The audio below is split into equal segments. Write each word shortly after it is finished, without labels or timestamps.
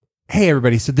Hey,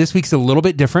 everybody. So this week's a little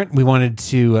bit different. We wanted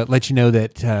to let you know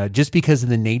that just because of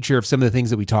the nature of some of the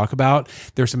things that we talk about,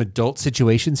 there's some adult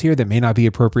situations here that may not be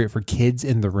appropriate for kids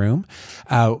in the room.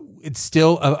 It's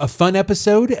still a fun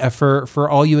episode for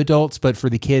all you adults, but for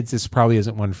the kids, this probably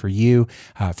isn't one for you.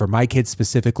 For my kids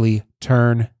specifically,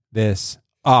 turn this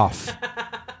off.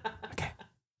 Okay.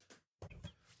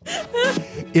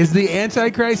 Is the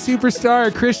Antichrist superstar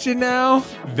a Christian now?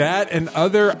 That and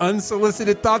other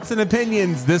unsolicited thoughts and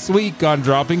opinions this week on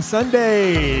Dropping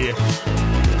Sunday.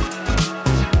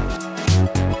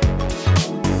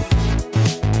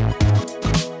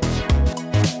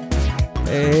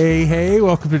 Hey,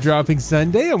 welcome to Dropping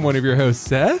Sunday. I'm one of your hosts,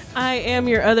 Seth. I am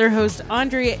your other host,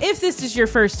 Andrea. If this is your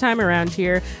first time around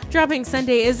here, Dropping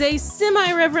Sunday is a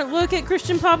semi-reverent look at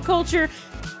Christian pop culture.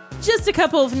 Just a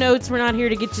couple of notes. We're not here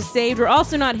to get you saved. We're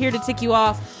also not here to tick you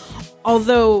off,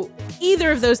 although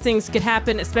either of those things could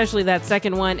happen, especially that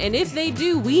second one. And if they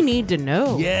do, we need to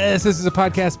know. Yes, this is a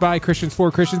podcast by Christians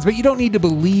for Christians, but you don't need to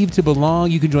believe to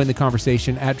belong. You can join the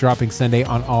conversation at Dropping Sunday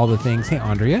on all the things. Hey,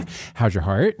 Andrea, how's your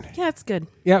heart? Yeah, it's good.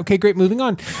 Yeah, okay, great. Moving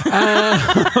on.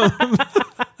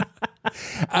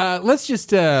 Let's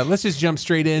just jump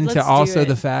straight into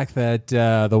the fact that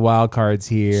the wild card's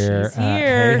here. She's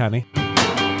here. Hey, honey.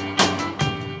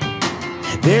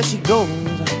 There she goes.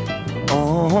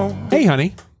 Oh. Hey,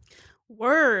 honey.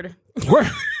 Word.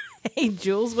 Hey,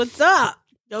 Jules, what's up?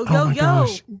 Yo.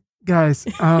 Gosh. Guys,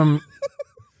 What's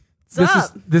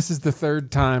up? This is the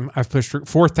fourth time I've pushed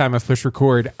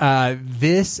record.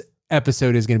 This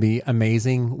episode is going to be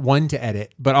amazing. One, to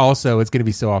edit, but also it's going to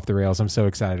be so off the rails. I'm so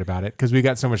excited about it because we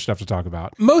got so much stuff to talk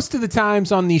about. Most of the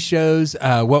times on these shows,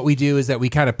 what we do is that we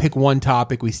kind of pick one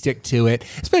topic, we stick to it.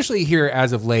 Especially here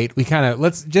as of late, we kind of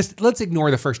let's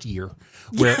ignore the first year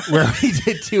where we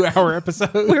did 2-hour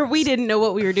episodes Where we didn't know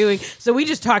what we were doing, so we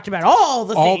just talked about all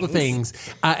the things.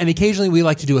 And occasionally we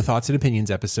like to do a thoughts and opinions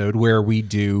episode where we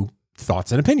do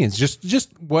thoughts and opinions,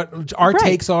 just what our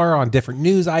takes are on different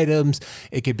news items.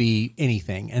 It could be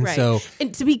anything. And so,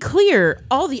 and to be clear,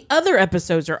 all the other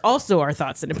episodes are also our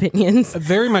thoughts and opinions.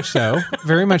 Very much so.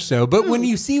 But when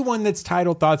you see one that's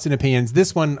titled Thoughts and Opinions,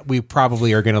 this one we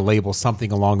probably are going to label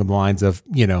something along the lines of,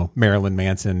 Marilyn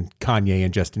Manson, Kanye,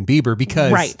 and Justin Bieber,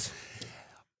 because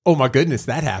oh my goodness,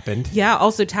 that happened. Yeah.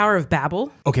 Also, Tower of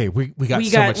Babel. Okay, we got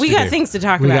things to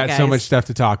talk about. We got guys. so much stuff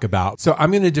to talk about. So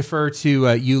I'm going to defer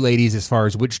to you ladies as far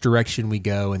as which direction we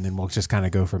go, and then we'll just kind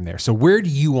of go from there. So where do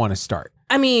you want to start?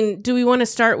 I mean, do we want to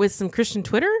start with some Christian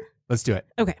Twitter? Let's do it.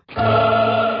 Okay.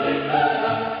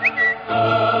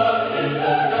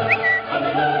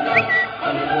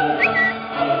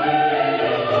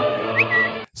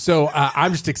 So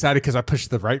I'm just excited because I pushed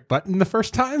the right button the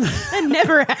first time. That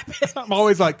never happened. I'm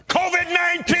always like,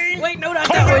 COVID-19! Wait, no, not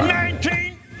that one.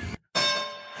 COVID-19!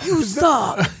 You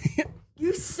suck.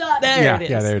 You suck. There it is.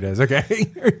 Yeah, there it is. Okay.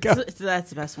 Here we go. So that's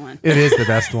the best one. It is the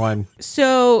best one.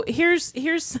 So here's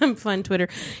some fun Twitter.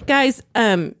 Guys,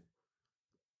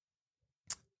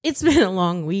 it's been a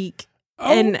long week.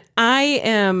 Oh.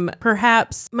 And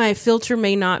perhaps my filter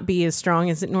may not be as strong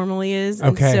as it normally is.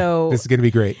 Okay. And so this is going to be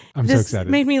great. I'm so excited.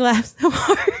 This made me laugh so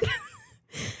hard.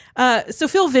 So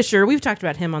Phil Vischer, we've talked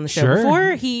about him on the show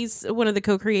before. He's one of the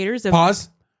co-creators of... Pause.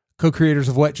 Co-creators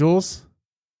of what, Jules?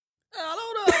 I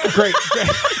don't know. Great.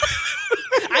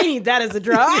 I need that as a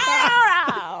drop.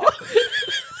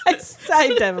 I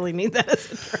definitely need that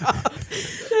as a drop.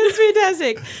 That's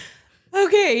fantastic.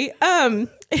 Okay.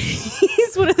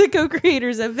 He's one of the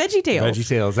co-creators of VeggieTales.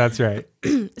 VeggieTales, that's right.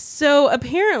 So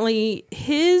apparently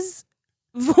his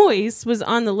voice was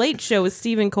on The Late Show with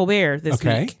Stephen Colbert this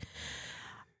week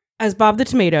as Bob the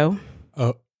Tomato.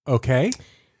 Oh, okay.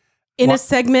 In a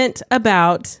segment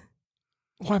about...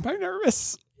 Why am I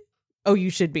nervous? Oh, you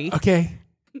should be. Okay.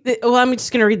 Well, I'm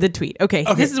just going to read the tweet. Okay.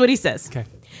 This is what he says. Okay.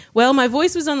 Well, my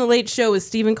voice was on The Late Show with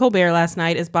Stephen Colbert last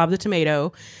night as Bob the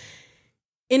Tomato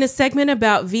in a segment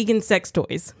about vegan sex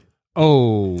toys.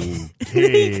 Okay.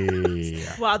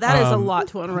 Wow, that is a lot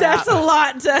to unwrap. That's a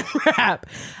lot to unwrap.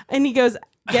 And he goes,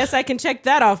 guess I can check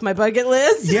that off my bucket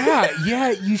list.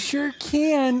 Yeah, you sure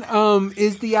can.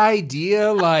 Is the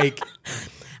idea like...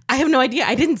 I have no idea.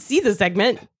 I didn't see the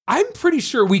segment. I'm pretty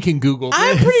sure we can Google this.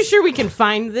 I'm pretty sure we can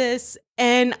find this,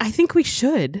 and I think we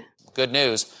should. Good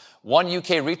news. One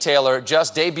UK retailer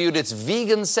just debuted its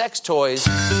vegan sex toys.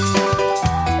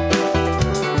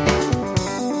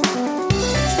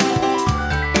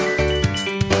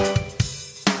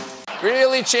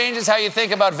 Really changes how you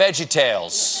think about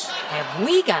VeggieTales. Have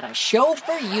we got a show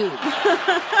for you?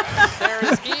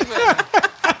 There's even...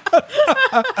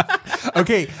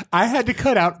 Okay, I had to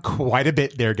cut out quite a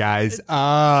bit there, guys.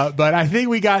 But I think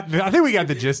we got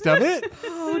the gist of it.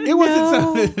 Oh it wasn't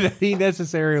something that he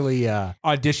necessarily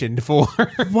auditioned for.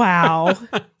 Wow.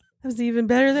 That was even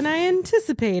better than I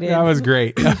anticipated. That was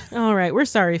great. All right. We're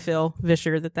sorry, Phil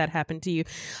Vischer, that happened to you.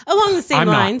 Along the same I'm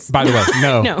lines. not, by the way.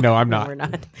 No, I'm not. We're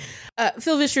not.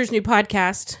 Phil Vischer's new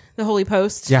podcast, The Holy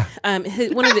Post. Yeah.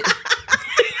 One of the...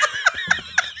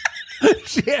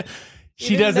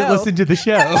 She doesn't listen to the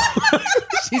show.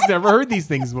 She's never heard these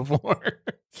things before.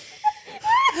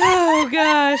 Oh,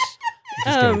 gosh.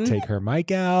 Just going to take her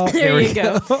mic out. There you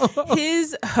go.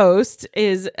 His host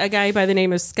is a guy by the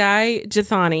name of Sky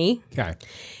Jethani. Okay.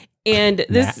 And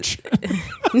this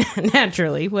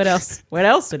naturally, what else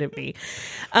would it be?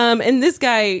 And this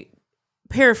guy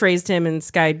paraphrased him and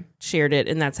Sky shared it,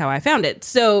 and that's how I found it.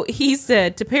 So he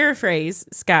said, to paraphrase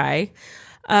Sky,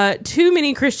 too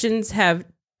many Christians have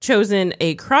chosen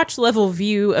a crotch level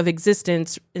view of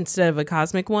existence instead of a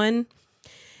cosmic one.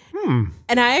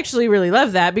 And I actually really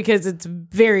love that because it's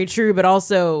very true, but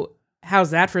also how's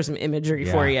that for some imagery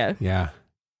for you? Yeah.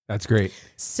 That's great.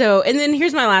 So, and then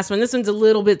here's my last one. This one's a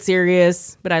little bit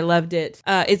serious, but I loved it.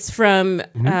 It's from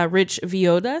Rich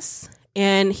Viodas.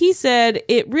 And he said,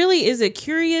 it really is a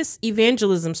curious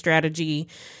evangelism strategy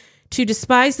to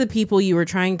despise the people you are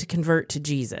trying to convert to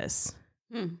Jesus.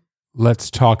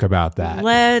 Let's talk about that.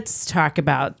 Let's talk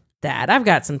about that. I've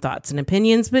got some thoughts and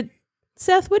opinions, but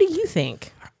Seth, what do you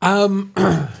think?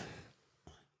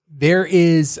 There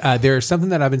is something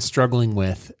that I've been struggling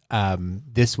with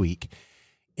this week.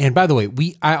 And by the way,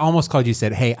 I almost called you and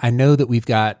said, hey, I know that we've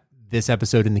got this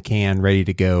episode in the can ready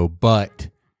to go, but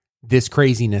this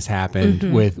craziness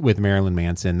happened with Marilyn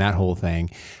Manson, that whole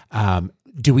thing.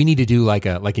 Do we need to do like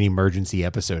an emergency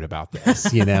episode about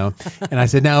this, you know? And I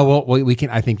said, no, well, we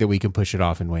can, I think that we can push it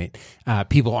off and wait.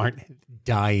 People aren't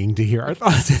dying to hear our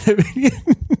thoughts and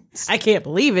opinions. I can't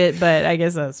believe it, but I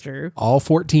guess that's true. All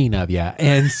 14 of you.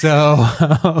 And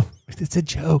so it's a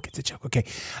joke. It's a joke. Okay.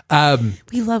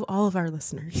 We love all of our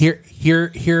listeners.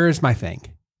 Here's my thing.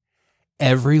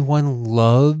 Everyone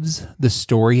loves the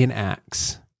story in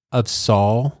Acts of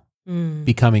Saul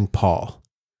becoming Paul.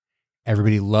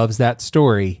 Everybody loves that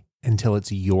story until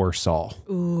it's your Saul.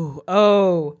 Ooh.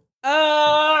 Oh.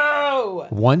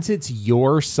 Once it's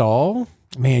your Saul,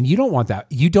 man, you don't want that.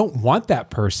 You don't want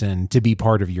that person to be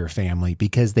part of your family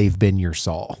because they've been your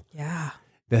Saul. Yeah.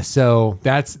 So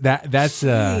that's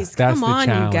Jeez, that's come the on,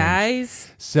 challenge. you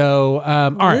guys. So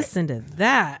all right, listen to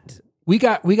that. we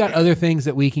got other things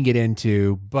that we can get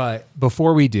into, but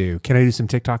before we do, can I do some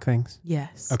TikTok things?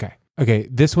 Yes. Okay.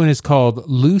 This one is called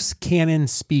Loose Cannon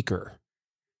Speaker.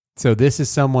 So this is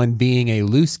someone being a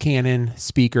loose cannon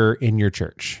speaker in your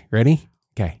church. Ready?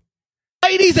 Okay.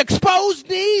 Ladies, exposed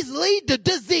knees lead to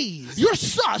disease. You're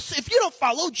sus if you don't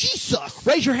follow Jesus.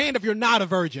 Raise your hand if you're not a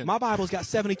virgin. My Bible's got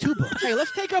 72 books. Hey,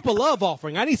 let's take up a love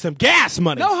offering. I need some gas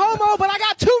money. No homo, but I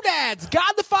got two dads,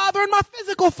 God the Father and my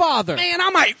physical father. Man, I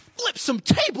might flip some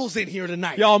tables in here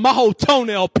tonight. Y'all, my whole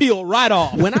toenail peeled right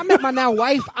off. When I met my now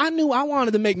wife, I knew I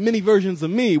wanted to make many versions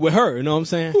of me with her, you know what I'm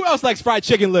saying? Who else likes fried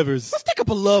chicken livers? Let's take up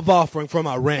a love offering from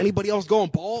our rent. Anybody else going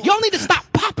bald? Y'all need to stop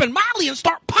popping Molly and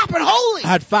start popping holy. I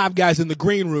had 5 guys in the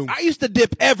green room. I used to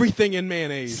dip everything in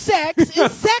mayonnaise. Sex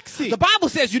is sexy. The Bible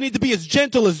says you need to be as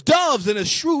gentle as doves and as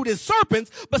shrewd as serpents,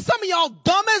 but some of y'all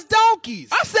dumb as donkeys.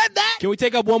 I said that. Can we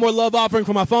take up one more love offering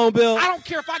for my phone bill? I don't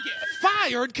care if I get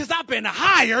fired because I've been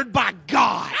hired by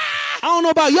God. I don't know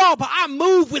about y'all, but I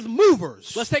move with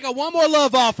movers. Let's take up one more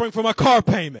love offering for my car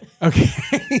payment. Okay.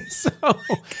 So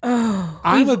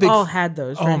We've all had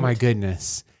those. Oh right? my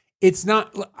goodness. It's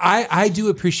not, I do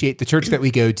appreciate the church that we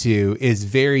go to is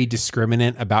very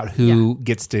discriminate about who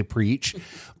gets to preach.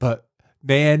 But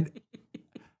man,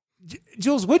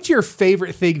 Jules, what's your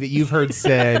favorite thing that you've heard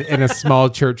said in a small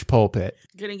church pulpit?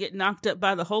 Gonna get knocked up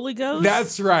by the Holy Ghost?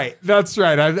 That's right.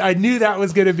 I knew that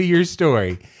was going to be your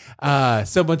story.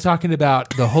 Someone talking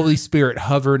about the Holy Spirit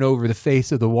hovering over the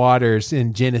face of the waters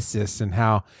in Genesis and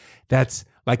how that's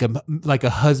like a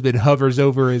husband hovers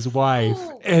over his wife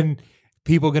and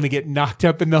people going to get knocked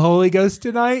up in the Holy Ghost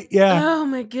tonight. Yeah. Oh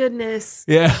my goodness.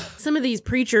 Yeah. Some of these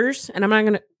preachers, and I'm not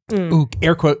going to. Ooh,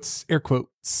 air quotes.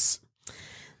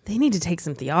 They need to take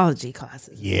some theology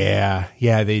classes. Yeah,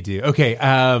 they do. Okay,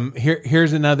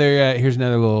 here's another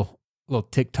little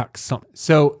TikTok something.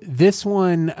 So this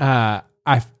one,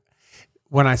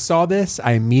 when I saw this,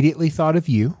 I immediately thought of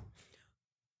you.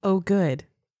 Oh, good.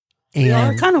 And We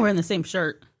are kind of wearing the same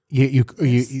shirt. You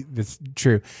that's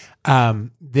true.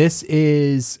 This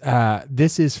is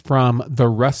from the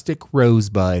Rustic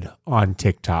Rosebud on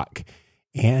TikTok,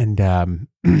 and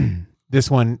this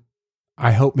one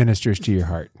I hope ministers to your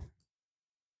heart.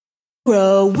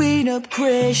 Growing up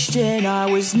Christian, I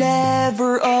was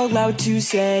never allowed to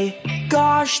say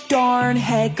gosh darn,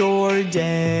 heck, or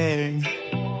dang.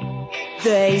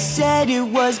 They said it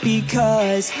was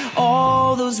because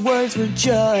all those words were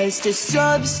just a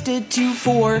substitute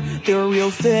for the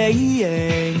real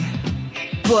thing.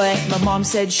 But my mom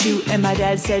said shoot and my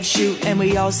dad said shoot and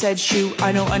we all said shoot.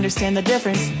 I don't understand the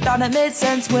difference. Thought it made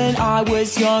sense when I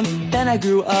was young. Then I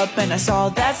grew up and I saw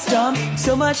that's dumb.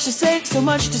 So much to say, so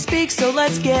much to speak. So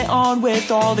let's get on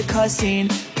with all the cussing.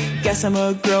 Guess I'm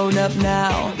a grown up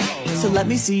now. So let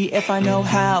me see if I know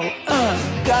how.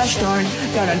 Gosh darn,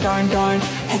 darn,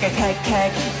 heck, heck,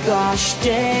 heck, gosh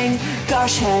dang,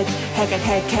 gosh heck, heck,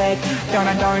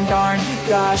 darn,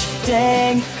 gosh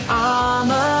dang.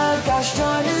 I'm a gosh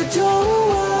darn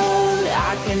adult.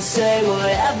 I can say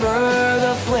whatever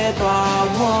the flip I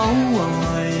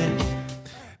want.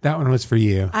 That one was for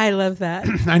you. I love that.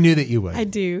 I knew that you would. I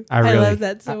do. I I love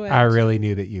that so much. I really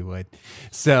knew that you would.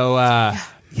 So,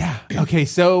 yeah. Okay.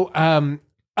 So,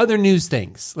 other news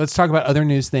things. Let's talk about other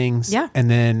news things. Yeah.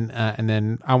 And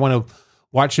then I want to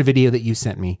watch a video that you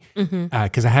sent me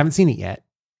because I haven't seen it yet.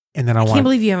 And then I can't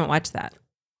believe you haven't watched that.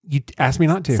 You asked me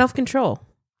not to. Self-control.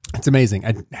 It's amazing.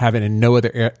 I have it in no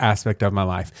other aspect of my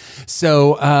life.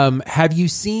 So, have you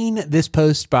seen this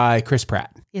post by Chris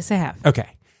Pratt? Yes, I have.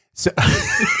 Okay. So,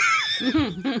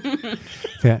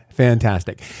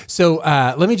 fantastic. So,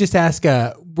 let me just ask,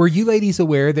 were you ladies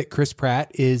aware that Chris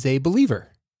Pratt is a believer?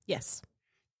 Yes.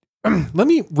 Let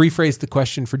me rephrase the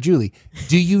question for Julie.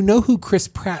 Do you know who Chris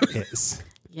Pratt is?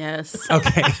 Yes.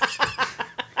 Okay.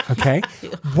 Okay.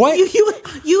 What?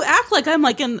 You act like I'm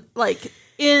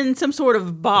in some sort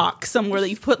of box somewhere that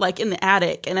you've put like in the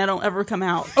attic and I don't ever come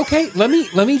out. Okay. Let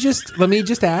me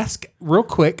just ask real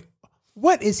quick.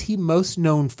 What is he most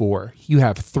known for? You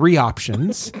have 3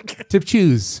 options to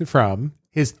choose from.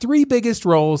 His 3 biggest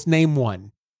roles. Name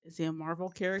one. Is he a Marvel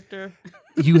character?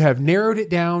 You have narrowed it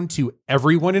down to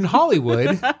everyone in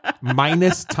Hollywood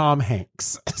minus Tom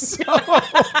Hanks. So,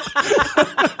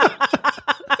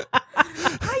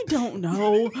 I don't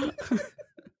know.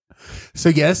 So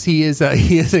yes, he is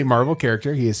a Marvel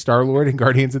character. He is Star-Lord in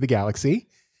Guardians of the Galaxy.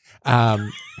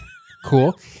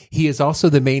 Cool. He is also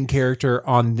the main character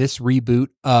on this reboot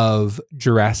of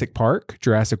Jurassic Park,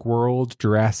 Jurassic World,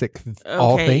 Jurassic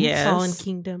all things. Yes. Fallen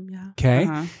Kingdom, yeah. Okay.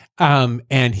 Uh-huh.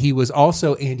 And he was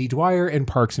also Andy Dwyer in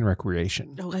Parks and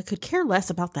Recreation. Oh, I could care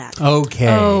less about that. Okay.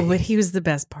 Oh, but he was the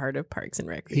best part of Parks and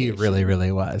Recreation. He really,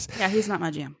 really was. Yeah, he's not my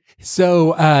jam.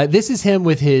 So this is him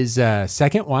with his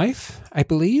second wife, I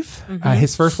believe.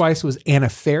 His first wife was Anna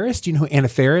Faris. Do you know who Anna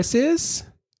Faris is?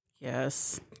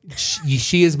 Yes.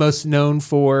 She is most known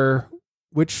for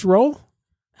which role?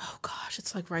 Oh gosh,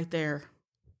 it's like right there.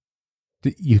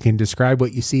 You can describe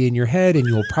what you see in your head and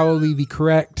you'll probably be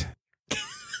correct.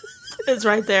 It's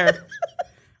right there.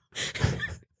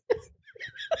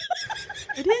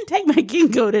 I didn't take my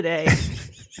ginkgo today.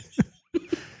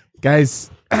 Guys,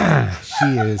 she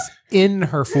is in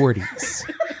her 40s.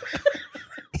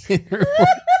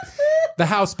 The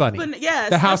House Bunny. But yes,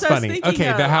 the House that's what I was Bunny. thinking Okay,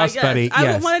 of, the House Bunny. I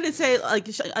Yes. wanted to say like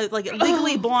a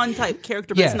legally blonde type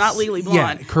character, but Yes. it's not legally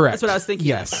blonde. Yeah, correct. That's what I was thinking.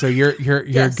 Yes, of. so you're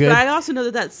Yes, good. But I also know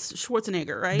that that's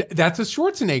Schwarzenegger, right? That's a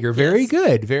Schwarzenegger. Very Yes.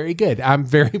 good. Very good. I'm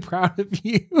very proud of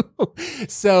you.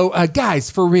 So,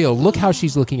 guys, for real, look how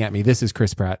she's looking at me. This is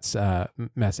Chris Pratt's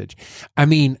message. I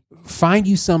mean, find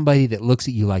you somebody that looks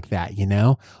at you like that, you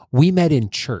know? We met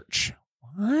in church.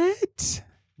 What?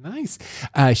 Nice.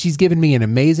 She's given me an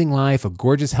amazing life, a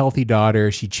gorgeous, healthy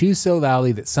daughter. She chews so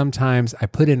loudly that sometimes I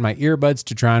put in my earbuds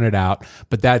to drown it out,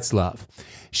 but that's love.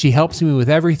 She helps me with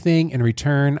everything. In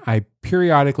return, I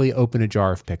periodically open a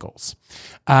jar of pickles.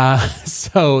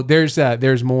 So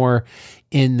there's more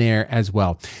in there as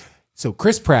well. So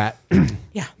Chris Pratt,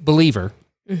 Yeah. believer.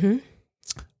 He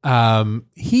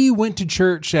went to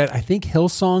church at, I think,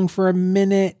 Hillsong for a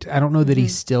minute. I don't know that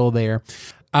he's still there.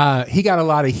 He got a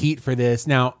lot of heat for this.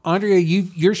 Now, Andrea,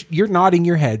 you're nodding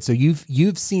your head, so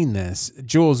you've seen this.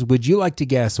 Jules, would you like to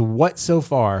guess what so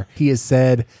far he has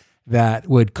said that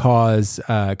would cause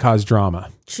drama?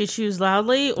 She chews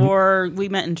loudly, or we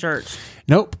met in church.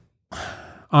 Nope.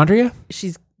 Andrea?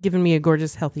 She's given me a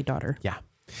gorgeous, healthy daughter.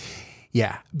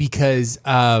 Yeah, because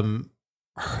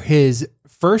his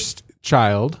first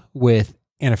child with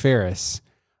Anna Faris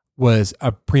was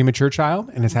a premature child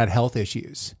and has had health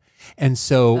issues. And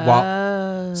so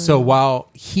while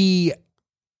he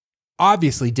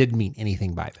obviously didn't mean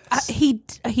anything by this,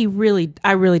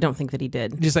 I really don't think that he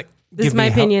did. just like This is my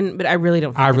opinion, but I really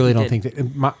don't. I really don't think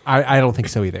that. I don't think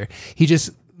so either. He just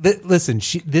listen.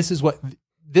 This is what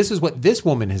this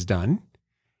woman has done,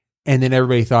 And then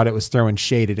everybody thought it was throwing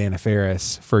shade at Anna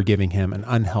Faris for giving him an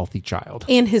unhealthy child.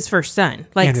 And his first son.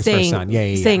 Like And his saying, first son.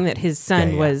 Yeah. saying that his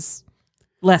son Yeah. was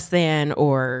less than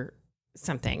or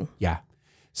something. Yeah.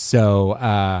 So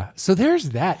there's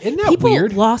that. Isn't that People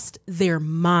weird? lost their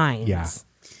minds. Yeah.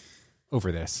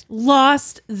 Over this.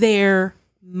 Lost their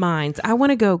minds. I want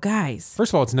to go, guys.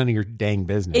 First of all, it's none of your dang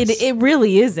business. It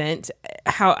really isn't.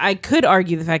 How I could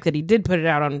argue the fact that he did put it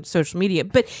out on social media,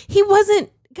 but he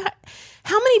wasn't. God,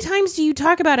 how many times do you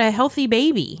talk about a healthy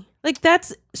baby? Like,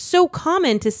 that's so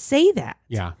common to say that.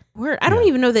 Yeah. Word. I don't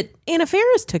even know that Anna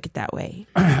Faris took it that way.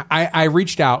 I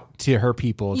reached out to her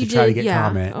people to try to get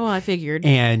comment. Oh, I figured.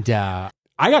 And I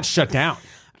got shut down.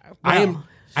 I am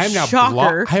now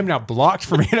Shocker. I am now blocked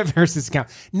from Anna Faris's account.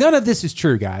 None of this is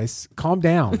true, guys. Calm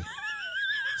down.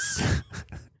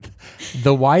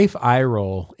 The wife eye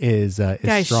roll is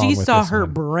Guys, strong she with saw this her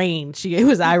one. brain. She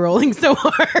was eye rolling so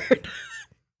hard.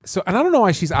 So, and I don't know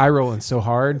why she's eye rolling so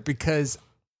hard, because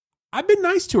I've been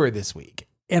nice to her this week,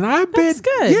 and I've been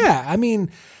good. Yeah, I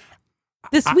mean,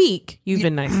 This week, you've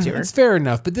been nice to her. it's fair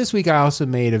enough. But this week, I also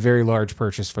made a very large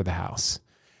purchase for the house,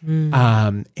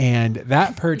 and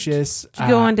that purchase, Did you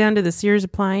go on down to the Sears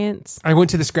appliance? I went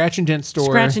to the Scratch and Dent store,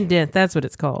 Scratch and Dent. That's what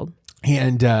it's called.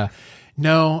 and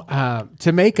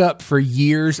to make up for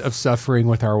years of suffering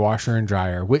with our washer and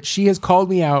dryer, which she has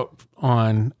called me out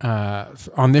on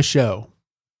this show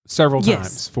several Yes.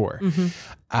 times for.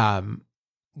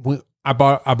 I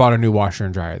bought a new washer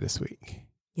and dryer this week.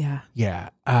 Yeah. Yeah.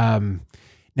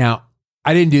 Now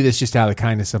I didn't do this just out of the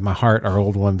kindness of my heart. Our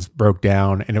old ones broke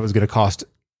down, and it was going to cost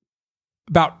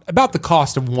about the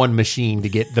cost of one machine to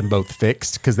get them both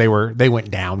fixed, because they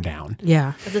went down.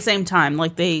 Yeah. At the same time,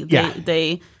 like they did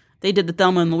the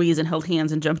Thelma and Louise and held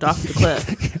hands and jumped off the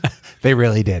cliff. They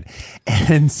really did.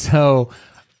 And so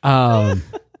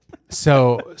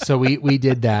we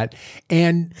did that,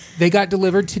 and they got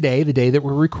delivered today, the day that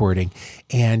we're recording.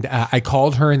 And I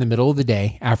called her in the middle of the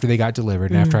day after they got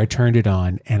delivered, and after I turned it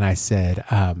on, and I said,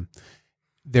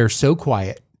 they're so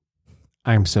quiet.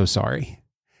 I'm so sorry.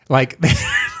 Like,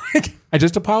 I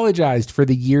just apologized for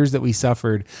the years that we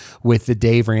suffered with the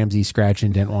Dave Ramsey Scratch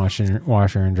and Dent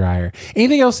washer and dryer.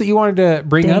 Anything else that you wanted to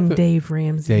bring Dang up? Dave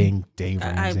Ramsey. Dang Dave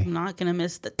Ramsey. I'm not gonna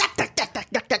miss the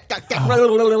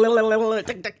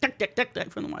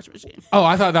from the washing machine. Oh,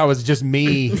 I thought that was just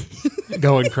me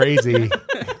going crazy. I'm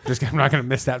not going to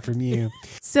miss that from you.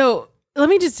 So let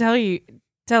me just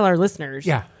tell our listeners.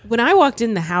 Yeah. When I walked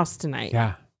in the house tonight,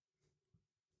 Yeah.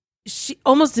 she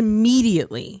almost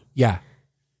immediately Yeah.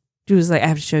 she was like, I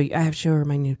have to show her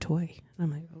my new toy. And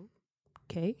I'm like, oh,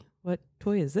 okay, what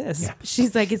toy is this? Yeah.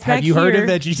 She's like, it's Have back you here. heard of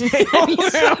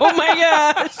VeggieTales? Oh my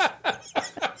gosh.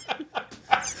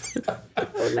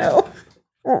 Oh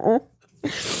no.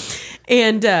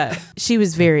 And she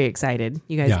was very excited,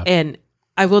 you guys. Yeah. And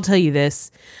I will tell you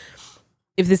this,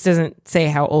 if this doesn't say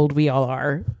how old we all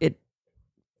are,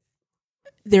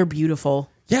 they're beautiful.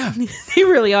 Yeah. They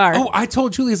really are. Oh, I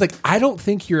told Julie, it's like, I don't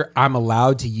think I'm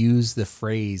allowed to use the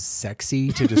phrase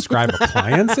sexy to describe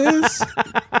appliances,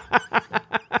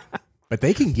 but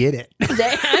they can get it.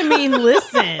 I mean,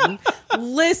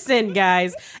 listen,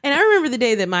 guys. And I remember the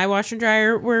day that my washer and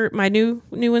dryer my new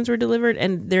ones were delivered,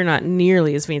 and they're not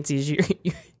nearly as fancy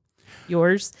as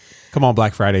yours. Come on,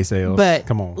 Black Friday sales. But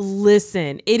come on.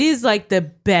 listen, it is like the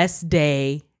best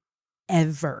day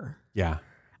ever. Yeah.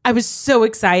 I was so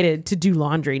excited to do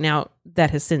laundry. Now,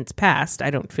 that has since passed. I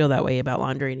don't feel that way about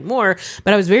laundry anymore,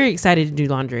 but I was very excited to do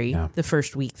laundry the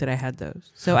first week that I had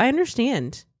those. So I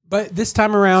understand. But this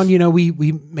time around, we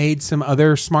made some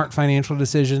other smart financial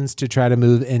decisions to try to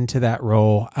move into that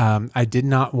role. I did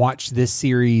not watch this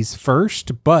series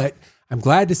first, but I'm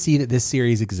glad to see that this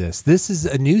series exists. This is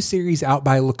a new series out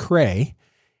by Lecrae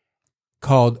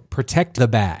called Protect the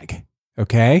Bag.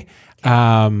 Okay?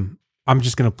 I'm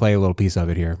just going to play a little piece of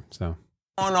it here. So,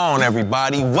 What's going on,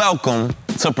 everybody? Welcome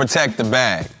to Protect the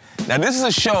Bag. Now, this is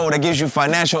a show that gives you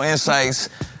financial insights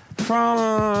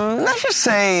from, let's just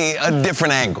say, a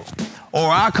different angle. Or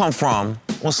I come from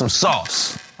with some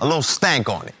sauce, a little stank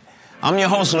on it. I'm your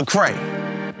host,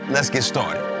 Lecrae. Let's get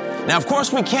started. Now, of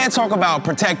course, we can't talk about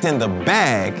protecting the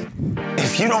bag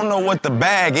if you don't know what the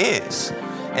bag is.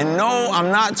 And no,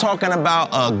 I'm not talking about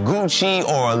a Gucci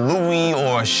or a Louis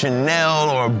or a Chanel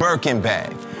or a Birkin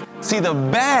bag. See, the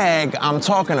bag I'm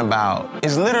talking about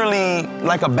is literally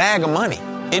like a bag of money.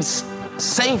 It's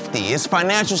safety. It's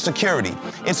financial security.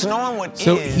 It's knowing what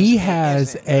So is. he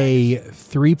has a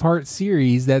 3-part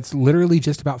series that's literally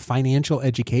just about financial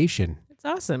education It's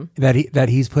awesome. that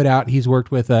he's put out. He's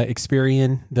worked with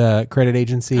Experian, the credit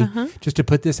agency, just to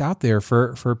put this out there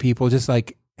for people. Just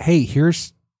like, hey,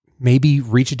 here's maybe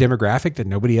reach a demographic that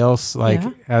nobody else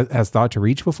has thought to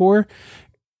reach before.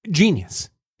 Genius.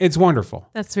 It's wonderful.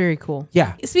 That's very cool.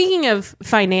 Yeah. Speaking of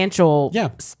financial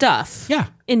stuff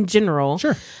in general.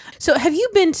 Sure. So have you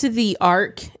been to the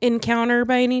Ark encounter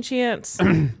by any chance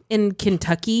in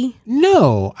Kentucky?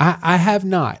 No, I have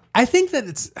not. I think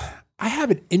that I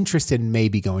have an interest in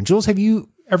maybe going. Jules, have you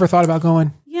ever thought about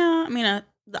going? Yeah, I mean,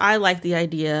 I like the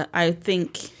idea. I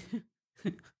think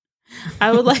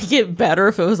I would like it better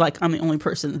if it was like I'm the only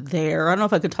person there. I don't know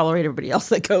if I could tolerate everybody else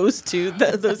that goes to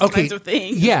those kinds of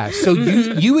things. Yeah, so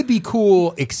you would be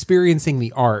cool experiencing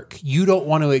the Ark. You don't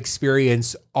want to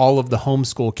experience all of the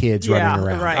homeschool kids running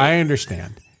around. Right. I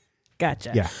understand.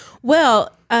 Gotcha. Yeah.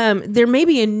 Well, there may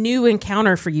be a new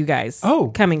encounter for you guys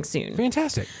coming soon.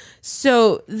 Fantastic.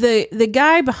 So the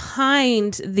guy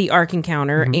behind the Ark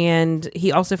encounter, and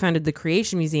he also founded the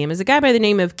Creation Museum, is a guy by the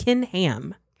name of Ken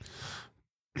Ham.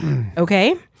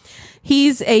 Okay.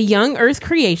 He's a young earth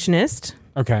creationist.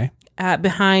 Okay.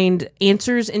 Behind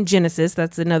Answers in Genesis.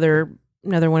 That's another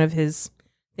one of his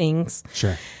things.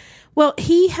 Sure. Well,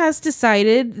 he has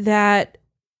decided that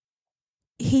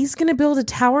he's going to build a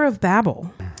Tower of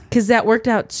Babel because that worked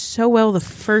out so well the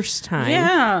first time.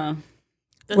 Yeah.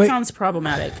 That sounds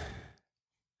problematic.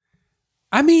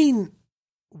 I mean,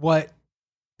 what?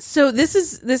 So this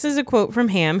is a quote from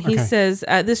Ham. He says,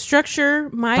 the structure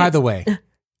might... By the way,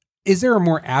 is there a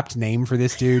more apt name for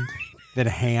this dude than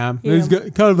Ham? He's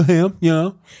got kind of a ham, you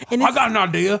know? And I got an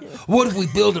idea. What if we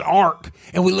build an ark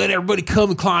and we let everybody come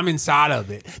and climb inside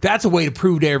of it? That's a way to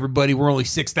prove to everybody we're only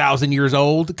 6,000 years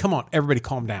old. Come on, everybody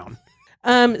calm down.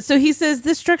 So he says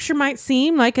this structure might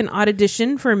seem like an odd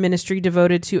addition for a ministry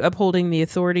devoted to upholding the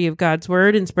authority of God's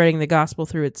word and spreading the gospel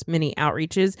through its many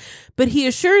outreaches, but he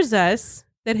assures us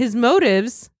that his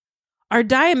motives are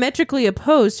diametrically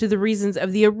opposed to the reasons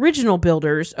of the original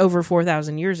builders over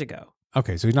 4,000 years ago.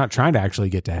 Okay, so he's not trying to actually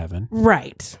get to heaven.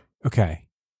 Right. Okay.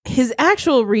 His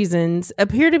actual reasons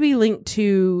appear to be linked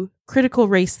to critical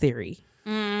race theory.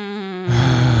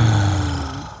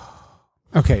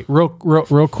 Okay,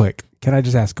 real quick. Can I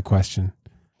just ask a question?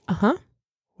 Uh-huh.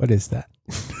 What is that?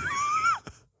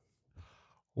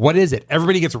 What is it?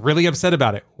 Everybody gets really upset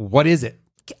about it. What is it?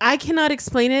 I cannot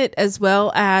explain it as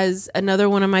well as another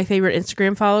one of my favorite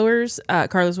Instagram followers,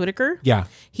 Carlos Whitaker. Yeah.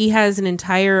 He has an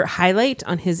entire highlight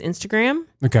on his Instagram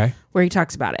where he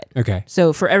talks about it. Okay.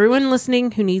 So for everyone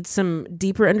listening who needs some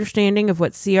deeper understanding of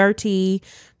what CRT,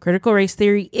 critical race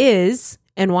theory is,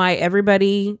 and why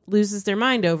everybody loses their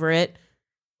mind over it,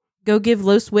 go give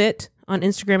Los Wit on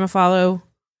Instagram a follow.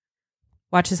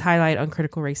 Watch his highlight on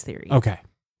critical race theory. Okay.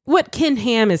 What Ken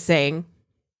Ham is saying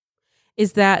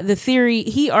is that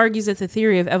he argues that the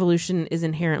theory of evolution is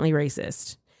inherently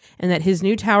racist, and that his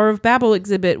new Tower of Babel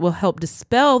exhibit will help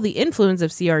dispel the influence of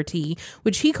CRT,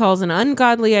 which he calls an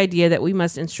ungodly idea that we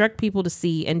must instruct people to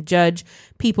see and judge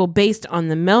people based on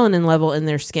the melanin level in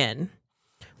their skin,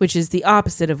 which is the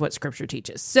opposite of what Scripture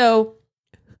teaches. So,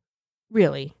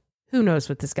 really, who knows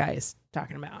what this guy is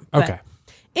talking about? Okay.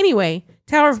 But anyway,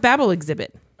 Tower of Babel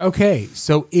exhibit. Okay,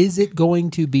 so is it going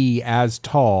to be as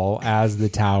tall as the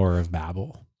Tower of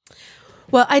Babel?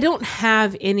 Well, I don't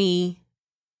have any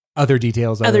other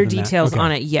details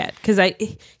on it yet because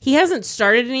he hasn't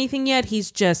started anything yet.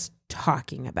 He's just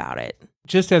talking about it.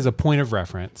 Just as a point of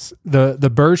reference,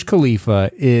 the Burj Khalifa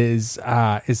is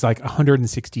like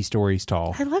 160 stories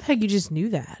tall. I love how you just knew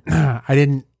that. I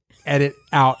didn't edit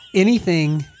out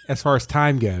anything as far as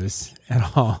time goes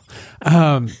at all.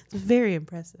 Very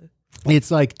impressive.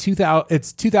 It's like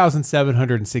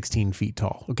 2,716 feet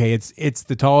tall. Okay, it's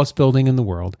the tallest building in the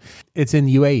world. It's in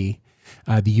UAE,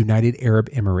 the United Arab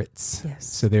Emirates.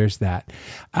 Yes. So there's that.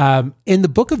 In the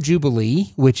Book of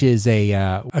Jubilee, which is a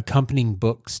accompanying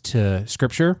books to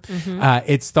Scripture,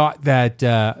 it's thought that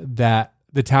that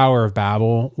the Tower of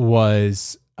Babel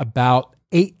was about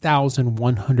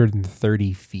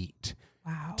 8,130 feet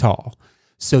tall.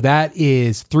 So that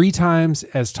is 3 times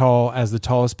as tall as the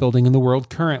tallest building in the world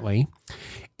currently,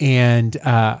 and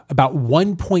about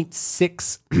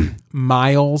 1.6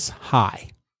 miles high.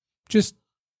 Just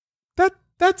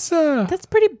that's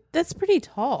pretty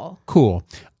tall. Cool.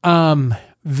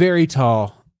 Very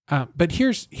tall. But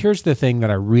here's the thing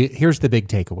that here's the big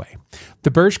takeaway. The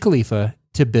Burj Khalifa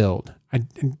to build, I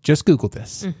just Googled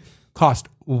this, cost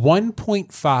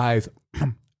 $1.5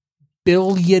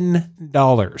 billion.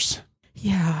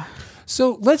 Yeah.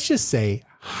 So let's just say,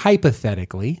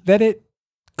 hypothetically, that it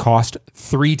cost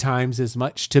 3 times as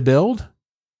much to build.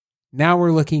 Now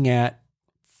we're looking at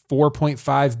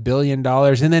 $4.5 billion.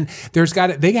 And then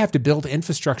they have to build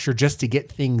infrastructure just to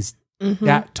get things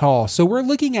that tall. So we're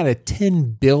looking at a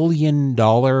 $10 billion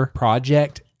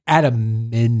project at a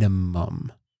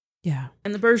minimum. Yeah.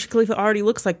 And the Burj Khalifa already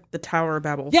looks like the Tower of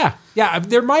Babel. Yeah.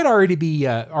 There might already be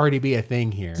a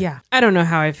thing here. Yeah. I don't know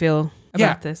how I feel about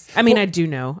Yeah. this. I mean, I do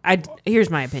know. Here's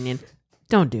my opinion.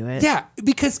 Don't do it. Yeah,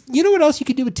 because you know what else you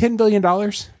could do with $10 billion?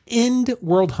 End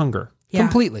world hunger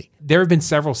completely. There have been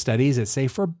several studies that say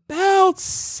for about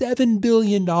 $7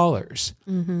 billion,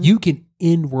 you can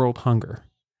end world hunger.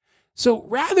 So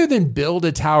rather than build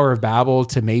a Tower of Babel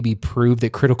to maybe prove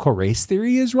that critical race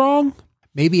theory is wrong,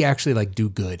 maybe actually like do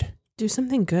good. Do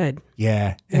something good.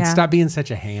 Yeah, and stop being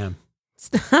such a ham.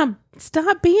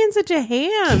 Stop being such a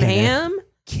ham.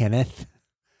 Kenneth.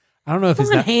 I don't know if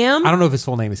Ham. I don't know if his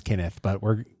full name is Kenneth, but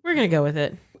we're gonna go with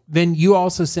it. Then you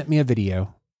also sent me a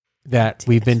video that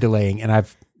we've been delaying, and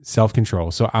I've self-control.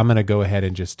 So I'm going to go ahead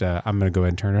and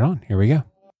turn it on. Here we go.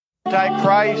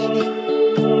 Antichrist,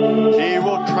 he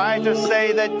will try to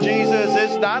say that Jesus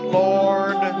is not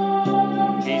Lord.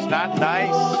 He's not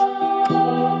nice.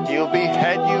 He'll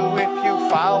behead you if you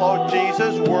follow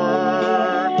Jesus'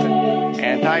 word.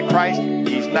 Antichrist,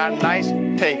 he's not nice.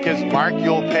 Take his mark,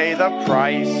 you'll pay the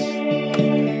price.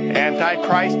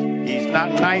 Antichrist, he's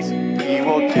not nice. He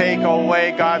will take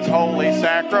away God's holy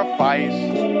sacrifice.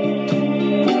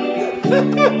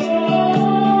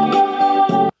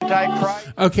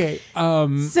 Antichrist. Okay.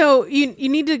 So you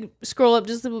need to scroll up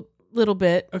just a little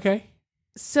bit. Okay.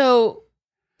 So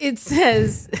it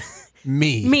says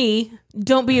me,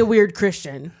 don't be a weird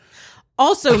Christian.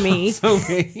 Also me.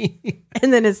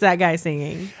 And then it's that guy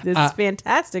singing this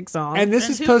fantastic song. And this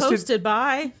is posted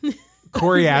by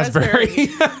Corey Asbury.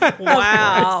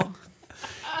 Wow.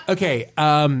 Okay,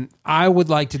 I would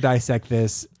like to dissect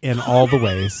this in all the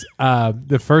ways.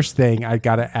 The first thing I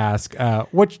got to ask,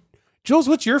 Jules,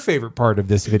 what's your favorite part of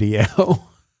this video?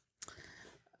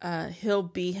 He'll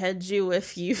behead you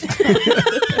if you.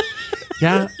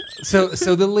 Yeah. So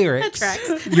the lyrics. That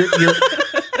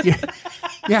tracks.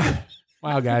 Yeah.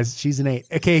 Wow, guys, she's an 8.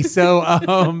 Okay, so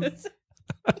Oh my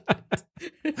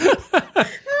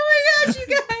gosh, you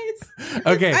guys.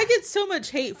 Okay. I get so much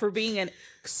hate for being an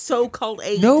so-called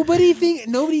 8. Nobody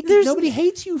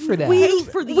hates you for that.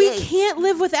 We can't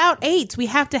live without 8s. We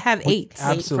have to have 8s.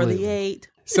 Absolutely. For the 8.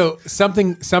 So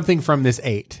something from this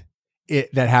 8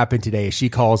 that happened today. She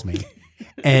calls me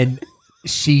and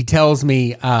she tells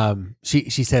me,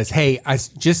 she says, "Hey, I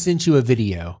just sent you a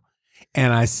video,"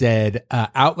 and I said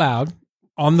out loud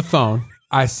on the phone,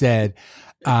 I said,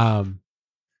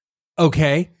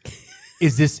 "Okay,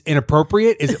 is this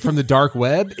inappropriate? Is it from the dark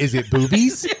web? Is it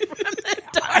boobies?"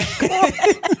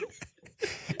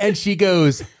 And she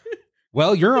goes,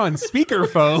 "Well, you're on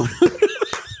speakerphone."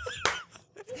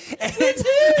 And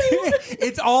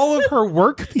it's all of her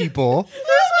work people.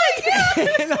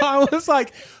 And I was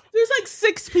like, there's like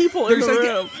 6 people in the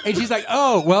room. And she's like,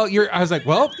 "Oh, well, I was like,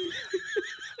 "Well,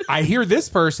 I hear this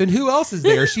person. Who else is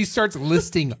there?" She starts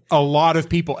listing a lot of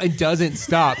people and doesn't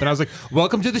stop. And I was like,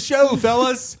 "Welcome to the show,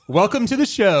 fellas. Welcome to the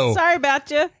show." Sorry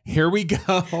about you. Here we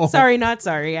go. Sorry, not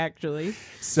sorry, actually.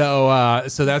 So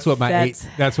that's what my 8.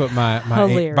 That's what my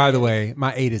 8. By the way,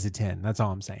 my 8 is a 10. That's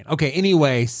all I'm saying. Okay.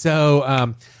 Anyway,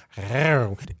 so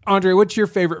Andre, what's your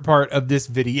favorite part of this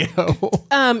video?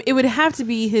 It would have to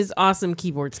be his awesome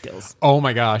keyboard skills. Oh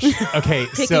my gosh. Okay.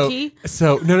 Pick a key?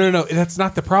 So no. That's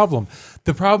not the problem.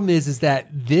 The problem is that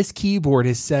this keyboard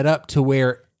is set up to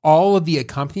where all of the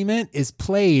accompaniment is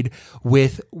played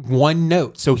with one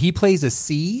note. So he plays a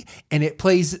C and it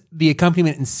plays the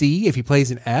accompaniment in C. If he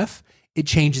plays an F, it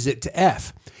changes it to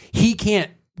F. He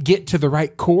can't get to the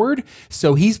right chord,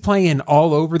 so he's playing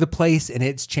all over the place and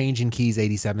it's changing keys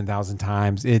 87,000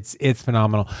 times. It's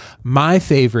phenomenal. My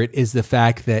favorite is the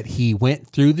fact that he went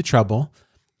through the trouble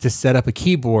to set up a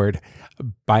keyboard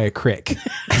by a crick.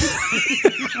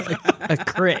 A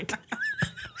crick.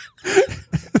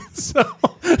 So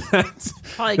that's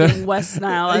probably getting West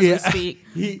Nile as we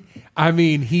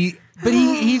speak.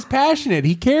 He's passionate.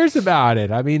 He cares about it.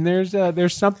 I mean,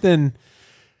 there's something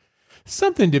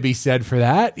to be said for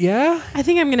that. Yeah. I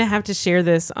think I'm going to have to share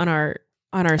this on our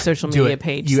social media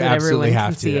page You so that absolutely everyone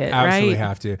have can see to. it, Absolutely right?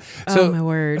 have to. Oh, my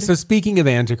word. So speaking of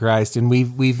Antichrist, and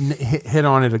we've hit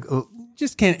on it,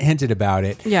 just hinted about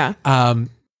it. Yeah. On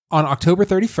October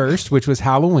 31st, which was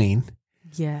Halloween.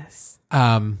 Yes.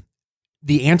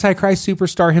 The Antichrist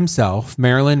superstar himself,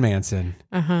 Marilyn Manson,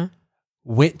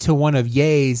 went to one of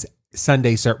Ye's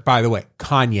Sunday service. By the way,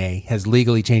 Kanye has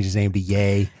legally changed his name to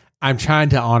Ye. I'm trying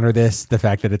to honor the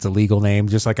fact that it's a legal name,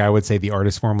 just like I would say the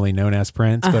artist formerly known as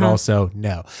Prince, but also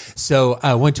no. So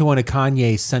I went to one of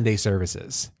Kanye's Sunday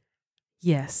services.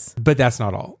 Yes. But that's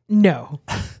not all. No.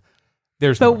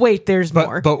 There's more. Wait, there's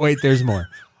more. But wait, there's more.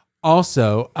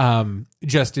 Also,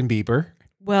 Justin Bieber.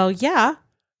 Well, yeah.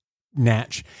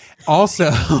 Natch.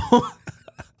 Also,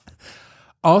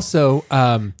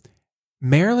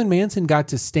 Marilyn Manson got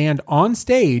to stand on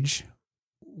stage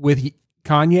with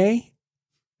Kanye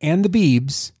and the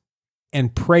Biebs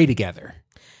and pray together.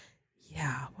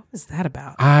 Yeah, what was that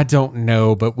about? I don't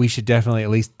know, but we should definitely at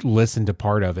least listen to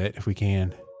part of it if we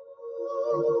can. Thank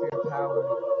you for your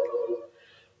power.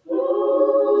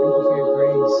 Thank you for your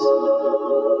grace.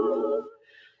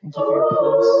 Thank you for your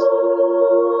peace.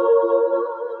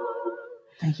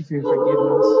 Thank you for your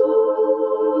forgiveness.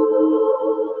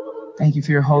 Thank you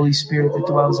for your Holy Spirit that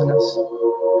dwells in us.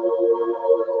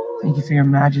 Thank you for your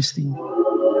majesty.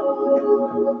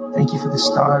 Thank you for the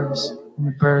stars and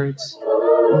the birds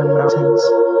and the mountains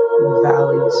and the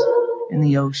valleys and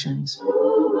the oceans.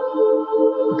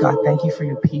 God, thank you for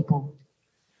your people.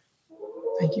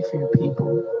 Thank you for your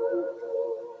people.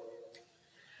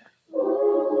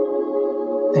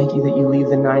 Thank you that you leave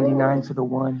the 99 for the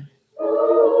one.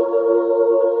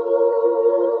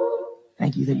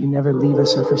 Thank you that you never leave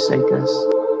us or forsake us.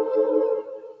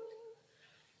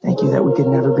 Thank you that we could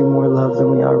never be more loved than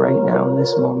we are right now in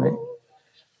this moment.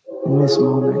 In this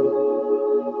moment.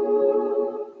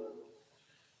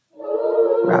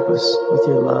 Wrap us with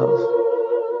your love.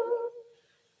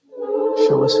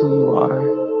 Show us who you are.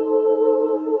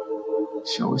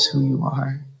 Show us who you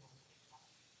are.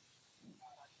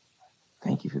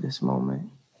 Thank you for this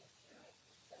moment.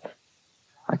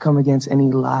 I come against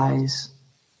any lies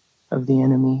of the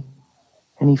enemy,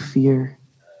 any fear.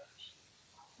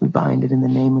 We bind it in the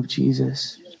name of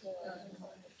Jesus.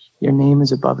 Your name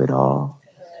is above it all.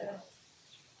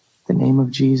 The name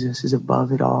of Jesus is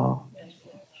above it all.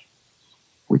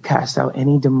 We cast out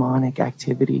any demonic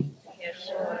activity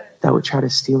that would try to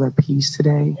steal our peace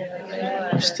today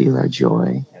or steal our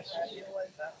joy.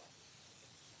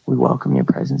 We welcome your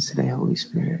presence today, Holy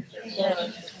Spirit.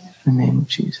 In the name of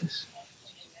Jesus.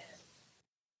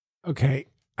 Okay.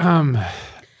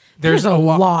 There's a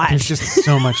lot. There's just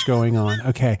so much going on.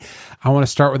 Okay. I want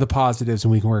to start with the positives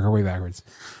and we can work our way backwards.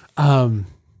 I'm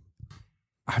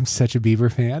such a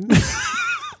Bieber fan.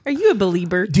 Are you a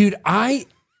believer? Dude, I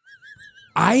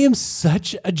am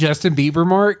such a Justin Bieber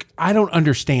mark. I don't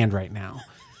understand right now.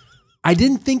 I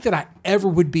didn't think that I ever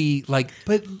would be like,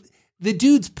 but the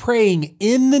dude's praying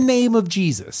in the name of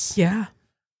Jesus. Yeah.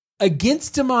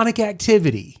 Against demonic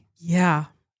activity. Yeah.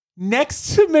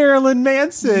 Next to Marilyn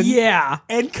Manson. Yeah.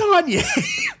 And Kanye.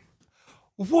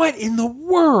 What in the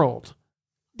world?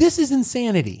 This is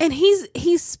insanity. And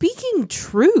he's speaking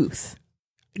truth.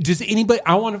 Does anybody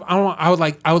I would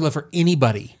love for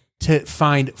anybody to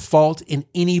find fault in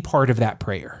any part of that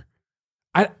prayer.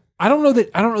 I don't know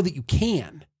that you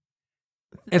can.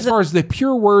 As far as the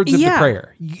pure words of the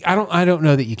prayer. I don't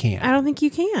know that you can. I don't think you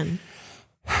can.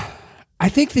 I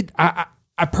think that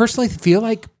I personally feel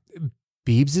like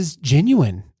Biebs is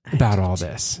genuine about all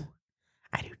this.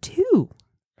 I do too.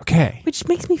 Okay. Which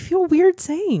makes me feel weird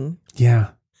saying.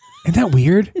 Yeah. Isn't that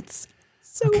weird? It's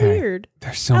so weird.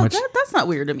 There's so much. That's not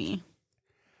weird to me.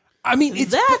 I mean,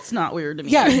 that's not weird to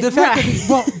me. Yeah, the fact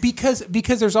that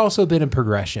because there's also been a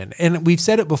progression, and we've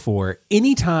said it before.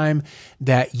 Anytime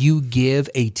that you give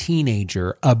a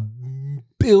teenager $1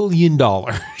 billion,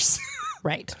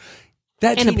 right?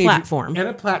 That and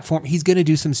a platform, he's going to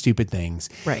do some stupid things,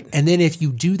 right? And then if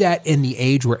you do that in the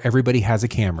age where everybody has a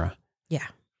camera, yeah,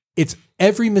 it's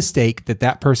every mistake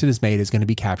that person has made is going to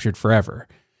be captured forever.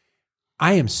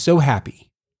 I am so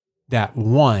happy that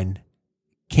one,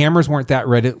 cameras weren't that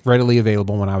readily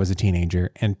available when I was a teenager,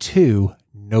 and two,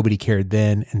 nobody cared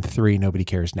then, and three, nobody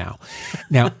cares now.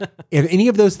 Now, if any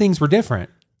of those things were different,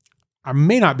 I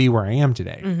may not be where I am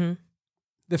today. Mm-hmm.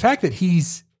 The fact that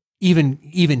he's even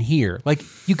here, like,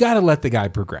 you got to let the guy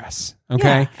progress,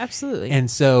 okay? Yeah, absolutely. And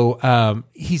so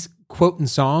he's quoting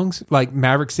songs like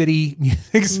Maverick City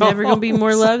music songs. Never gonna be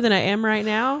more loved than I am right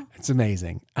now. It's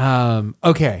amazing.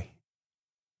 Okay,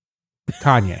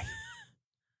 Kanye.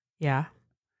 Yeah.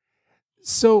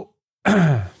 So,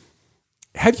 have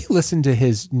you listened to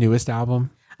his newest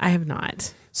album? I have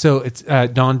not. So it's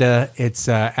Donda. It's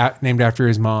named after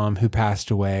his mom who passed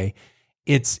away.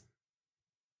 It's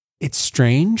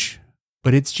strange,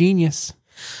 but it's genius.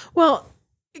 Well,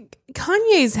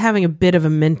 Kanye's having a bit of a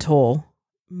mental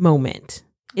moment,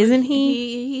 isn't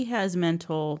he? He has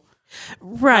mental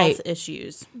health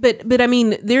issues. But I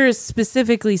mean, there is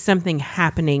specifically something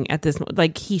happening at this moment.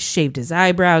 Like, he shaved his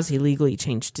eyebrows, he legally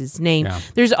changed his name. Yeah.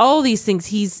 There's all these things.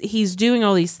 He's doing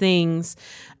all these things.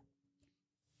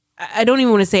 I don't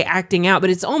even want to say acting out, but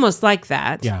it's almost like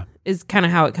that. Yeah. Is kind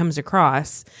of how it comes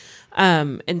across.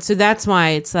 And so that's why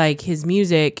it's like his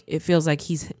music, it feels like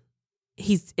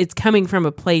it's coming from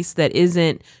a place that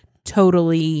isn't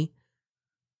totally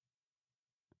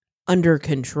under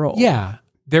control. Yeah.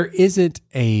 There isn't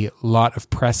a lot of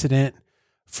precedent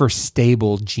for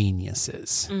stable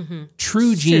geniuses. Mm-hmm.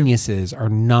 True geniuses are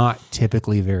not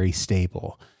typically very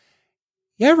stable.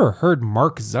 You ever heard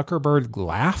Mark Zuckerberg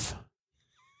laugh?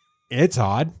 It's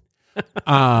odd.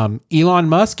 Elon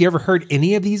Musk, you ever heard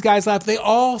any of these guys laugh? They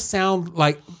all sound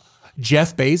like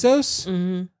Jeff Bezos.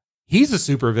 Mm-hmm. He's a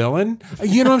supervillain.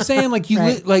 You know what I'm saying? Like you know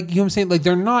what I'm saying? Like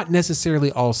they're not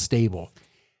necessarily all stable.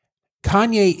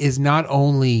 Kanye is not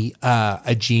only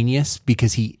a genius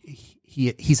because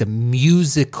he's a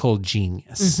musical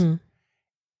genius. Mm-hmm.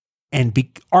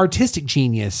 And artistic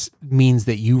genius means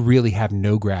that you really have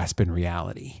no grasp in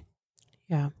reality.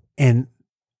 Yeah. And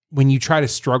when you try to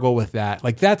struggle with that,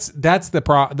 like that's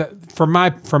the from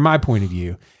my point of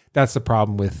view, that's the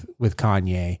problem with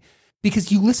Kanye,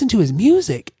 because you listen to his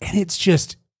music and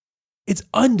it's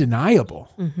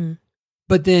undeniable. Mm-hmm.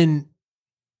 But then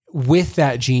with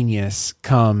that genius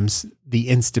comes the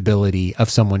instability of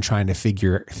someone trying to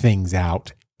figure things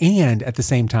out and at the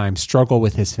same time struggle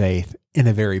with his faith in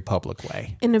a very public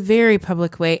way. In a very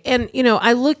public way. And, you know,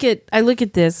 I look at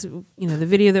this, you know, the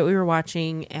video that we were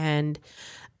watching, and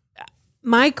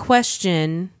my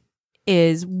question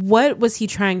is, what was he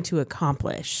trying to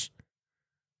accomplish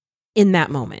in that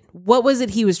moment? What was it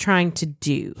he was trying to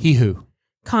do? He who?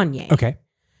 Kanye. Okay.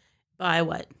 By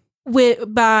what?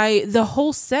 By the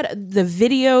whole set, the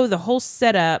video, the whole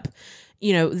setup,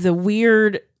 you know, the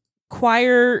weird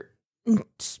choir,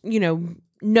 you know,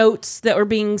 notes that were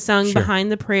being sung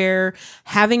behind the prayer,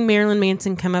 having Marilyn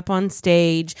Manson come up on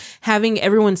stage, having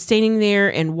everyone standing there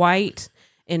in white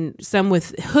and some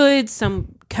with hoods,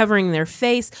 some covering their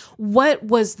face. What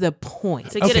was the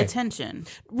point? To get attention.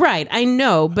 Right. I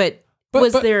know, but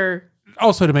was there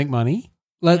also to make money?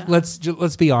 Let's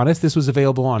be honest. This was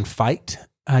available on Fight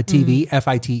TV,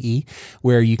 FITE,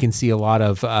 where you can see a lot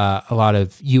of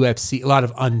UFC, a lot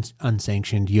of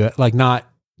unsanctioned, like not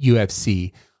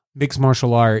UFC, mixed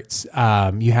martial arts.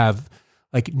 You have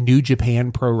like New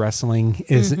Japan Pro Wrestling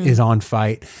is on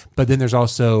Fight, but then there's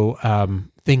also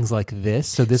things like this.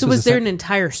 So was there an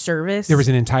entire service? There was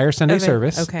an entire Sunday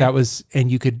service. Okay. That was,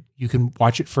 and you can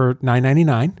watch it for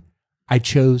 $9.99. I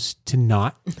chose to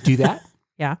not do that.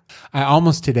 Yeah. I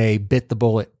almost today bit the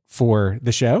bullet for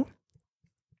the show.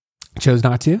 Chose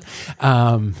not to.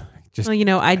 Well, you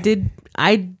know, I did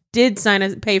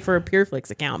pay for a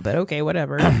PureFlix account, but okay,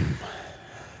 whatever.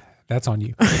 That's on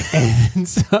you. And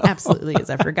so, absolutely is.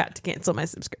 I forgot to cancel my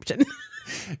subscription.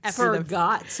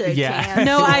 Forgot to Yeah. cancel.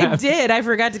 No, I did. I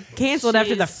forgot to cancel it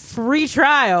after the free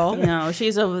trial. No,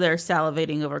 she's over there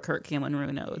salivating over Kirk Cameron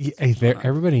Rue notes.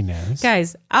 Everybody knows.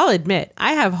 Guys, I'll admit,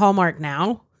 I have Hallmark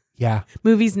Now. Yeah.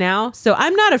 Movies Now. So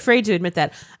I'm not afraid to admit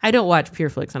that. I don't watch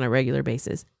PureFlix on a regular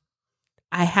basis.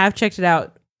 I have checked it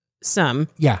out some.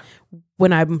 Yeah.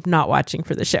 When I'm not watching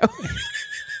for the show.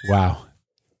 Wow.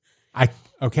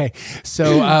 Okay.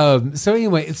 So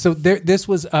anyway, so this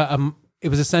was it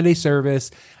was a Sunday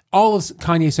service. All of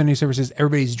Kanye's Sunday services,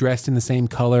 everybody's dressed in the same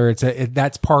color.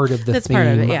 That's part of the theme. Part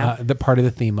of it, yeah. The part of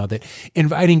the theme of it.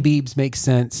 Inviting Biebs makes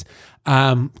sense.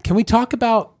 Can we talk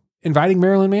about inviting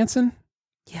Marilyn Manson?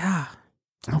 Yeah.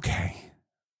 Okay.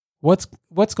 What's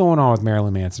going on with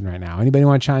Marilyn Manson right now? Anybody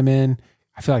want to chime in?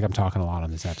 I feel like I'm talking a lot on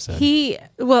this episode.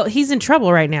 He's in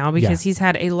trouble right now because he's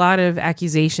had a lot of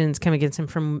accusations come against him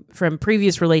from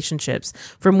previous relationships,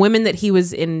 from women that he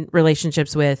was in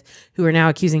relationships with who are now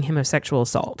accusing him of sexual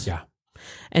assault. Yeah.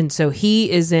 And so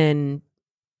he is in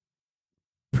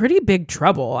pretty big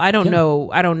trouble. I don't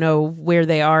know where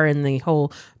they are in the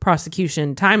whole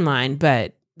prosecution timeline,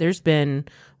 but there's been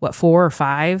 4 or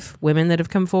 5 women that have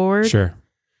come forward. Sure.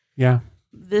 Yeah.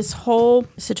 This whole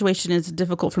situation is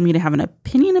difficult for me to have an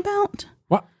opinion about.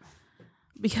 What?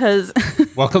 Because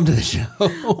welcome to the show.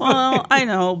 Well, I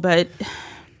know, but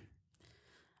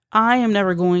I am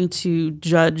never going to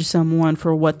judge someone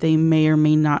for what they may or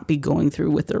may not be going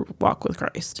through with their walk with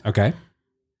Christ. Okay.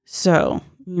 So,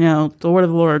 the word of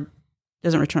the Lord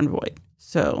doesn't return void.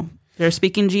 So they're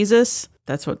speaking Jesus.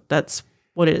 That's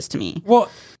what it is to me. Well,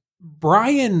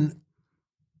 Brian,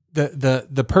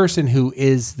 the person who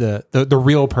is the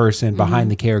real person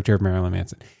behind the character of Marilyn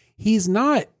Manson, he's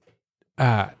not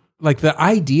like, the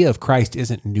idea of Christ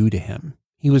isn't new to him.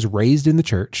 He was raised in the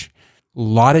church. A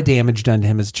lot of damage done to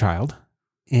him as a child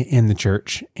in the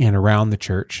church and around the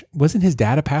church. Wasn't his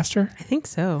dad a pastor? I think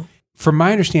so. From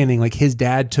my understanding, like, his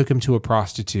dad took him to a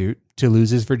prostitute to lose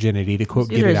his virginity, to quote,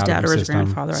 get it out of the system.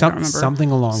 Grandfather, I don't remember.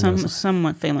 Something along those lines.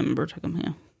 Some family member took him.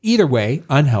 Yeah. Either way,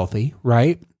 unhealthy,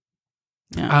 right?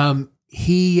 Yeah.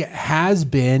 He has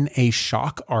been a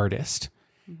shock artist.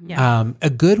 Yeah. A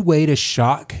good way to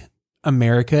shock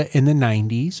America in the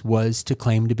 90s was to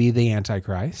claim to be the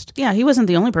Antichrist. Yeah, he wasn't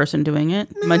the only person doing it.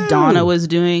 No. Madonna was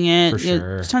doing it. For sure.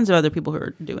 There's tons of other people who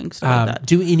are doing stuff like that.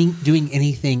 Doing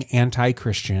anything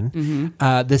anti-Christian.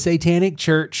 The Satanic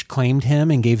Church claimed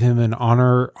him and gave him an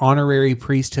honorary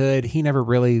priesthood. He never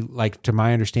really, like, to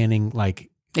my understanding, like,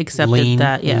 accepted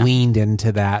that, yeah. Leaned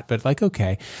into that, but like,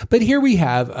 okay. But here we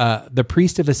have the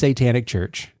priest of a Satanic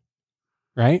church,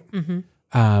 right?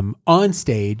 On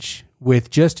stage with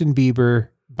Justin Bieber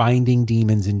binding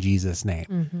demons in Jesus'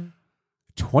 name.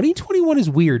 2021 is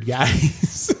weird,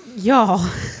 guys. Y'all.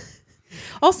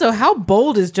 Also, how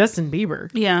bold is Justin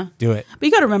Bieber? Yeah. Do it. But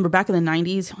you got to remember, back in the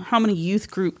 90s, how many youth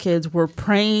group kids were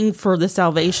praying for the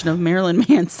salvation of Marilyn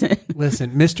Manson?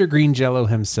 Listen, Mr. Green Jello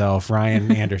himself,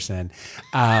 Ryan Anderson,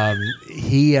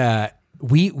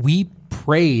 we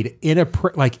prayed in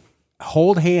like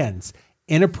hold hands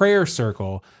in a prayer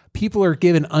circle. People are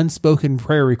given unspoken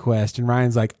prayer requests, and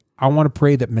Ryan's like, I want to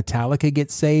pray that Metallica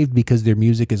gets saved because their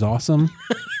music is awesome.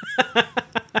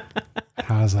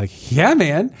 I was like, yeah,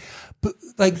 man. But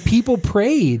like, people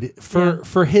prayed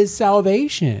for his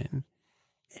salvation.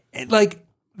 And like,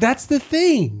 that's the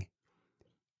thing.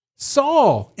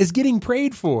 Saul is getting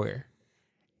prayed for.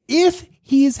 If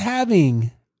he is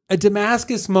having a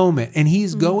Damascus moment and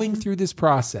he's going through this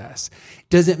process,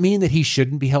 does it mean that he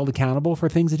shouldn't be held accountable for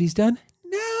things that he's done?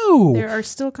 No. There are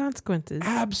still consequences.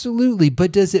 Absolutely.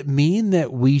 But does it mean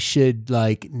that we should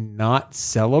like not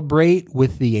celebrate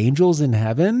with the angels in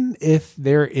heaven if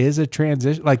there is a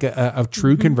transition, like a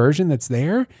true conversion that's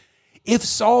there? If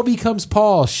Saul becomes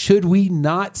Paul, should we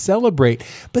not celebrate?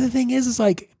 But the thing is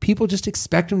like people just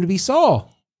expect him to be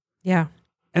Saul. Yeah.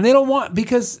 And they don't want,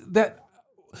 because that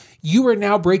you are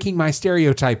now breaking my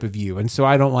stereotype of you. And so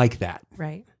I don't like that.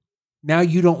 Right. Now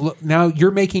you don't look, now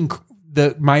you're making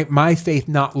my faith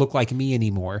not look like me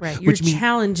anymore. Right. You're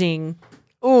challenging.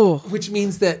 Which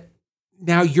means that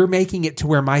now you're making it to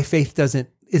where my faith isn't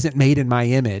made in my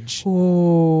image.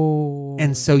 Oh.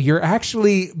 And so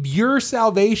your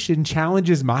salvation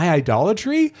challenges my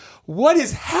idolatry. What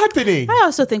is happening? I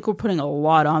also think we're putting a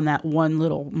lot on that one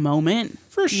little moment.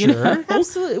 For sure. You know?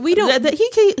 Absolutely. We don't. That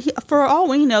he, for all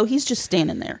we know, he's just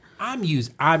standing there. I'm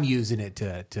using it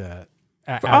to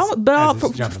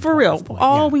for real.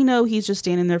 All we know, he's just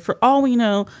standing there. For all we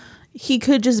know, he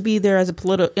could just be there as a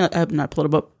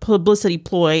publicity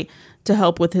ploy to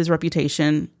help with his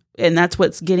reputation. And that's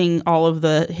what's getting all of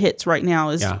the hits right now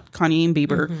is Kanye and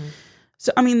Bieber.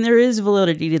 So, I mean, there is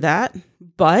validity to that,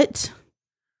 but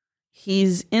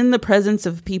he's in the presence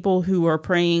of people who are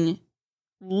praying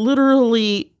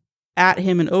literally at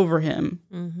him and over him.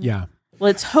 Yeah.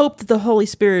 Let's hope that the Holy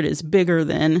Spirit is bigger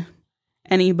than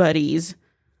anybody's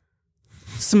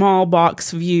small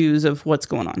box views of what's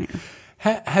going on here.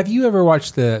 Have you ever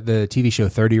watched the TV show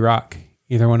 30 Rock?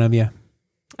 Either one of you?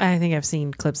 I think I've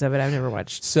seen clips of it. I've never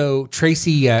watched. So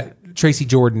Tracy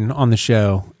Jordan on the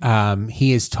show,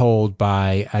 he is told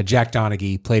by Jack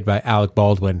Donaghy, played by Alec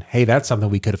Baldwin. Hey, that's something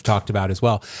we could have talked about as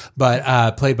well.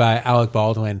 But played by Alec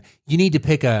Baldwin, you need to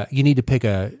pick a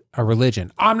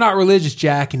religion. I'm not religious,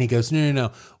 Jack. And he goes,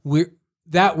 no.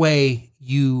 That way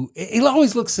it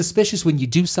always looks suspicious when you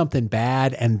do something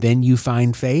bad and then you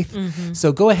find faith.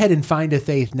 So go ahead and find a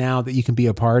faith now that you can be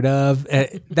a part of.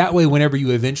 That way, whenever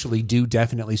you eventually do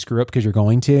definitely screw up, because you're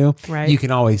going to, you can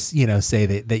always, say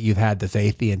that you've had the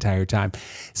faith the entire time.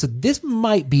 So this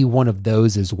might be one of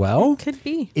those as well. It could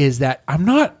be. Is that I'm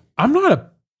not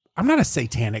a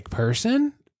satanic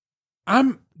person.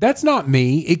 That's not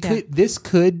me. This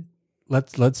could.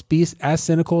 Let's be as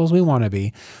cynical as we want to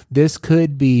be. This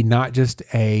could be not just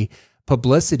a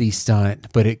publicity stunt,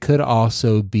 but it could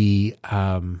also be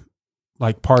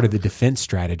like part of the defense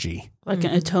strategy. Like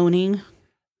an atoning?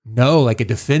 No, like a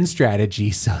defense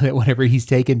strategy so that whenever he's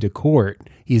taken to court,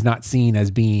 he's not seen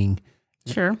as being...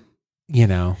 Sure.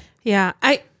 Yeah.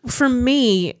 For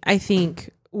me, I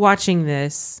think watching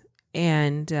this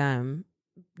and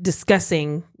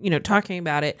discussing, talking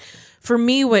about it, for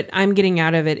me, what I'm getting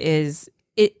out of it is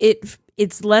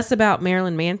it's less about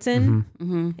Marilyn Manson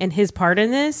and his part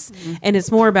in this, and it's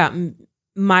more about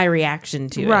my reaction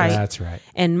to it. Right. That's right.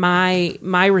 And my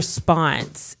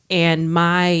response and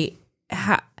my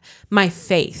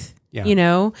faith.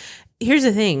 Yeah. Here's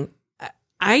the thing.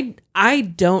 I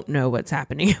don't know what's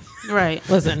happening. Right.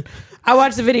 Listen, I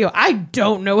watched the video. I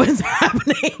don't know what's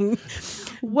happening.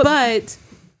 But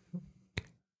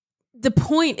the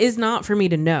point is not for me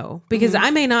to know, because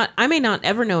I may not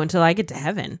ever know until I get to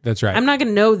heaven. That's right. I'm not going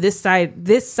to know this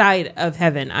side of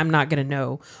heaven. I'm not going to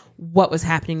know what was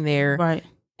happening there, right?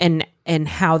 And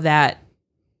how that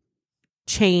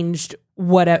changed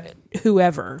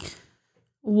whoever.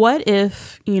 What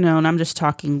if, and I'm just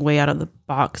talking way out of the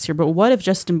box here, but what if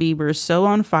Justin Bieber is so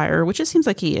on fire, which it seems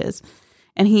like he is,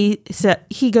 and he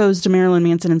goes to Marilyn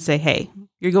Manson and say, hey,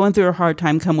 you're going through a hard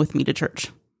time, come with me to church.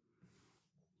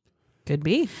 Could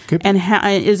be. And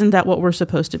isn't that what we're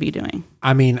supposed to be doing?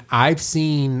 I mean, I've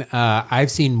seen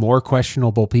more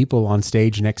questionable people on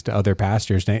stage next to other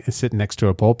pastors, sitting next to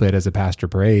a pulpit as a pastor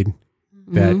prayed.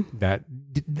 I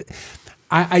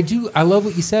love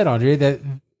what you said, Andre, that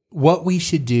what we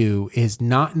should do is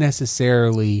not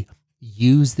necessarily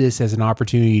use this as an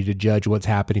opportunity to judge what's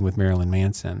happening with Marilyn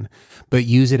Manson, but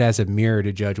use it as a mirror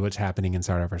to judge what's happening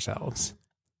inside of ourselves.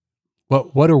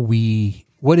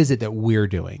 What is it that we're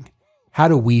doing? How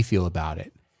do we feel about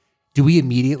it? Do we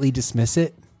immediately dismiss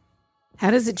it? How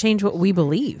does it change what we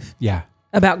believe? Yeah.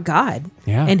 About God.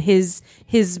 Yeah. And his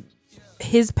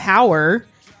power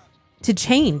to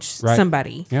change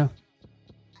somebody. Yeah.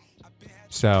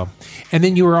 So, and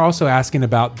then you were also asking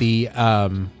about the,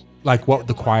 what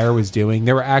the choir was doing.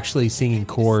 They were actually singing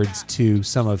chords to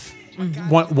some of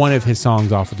one of his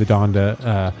songs off of the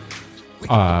Donda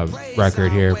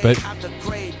record here, but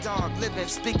living,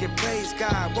 speaking, praise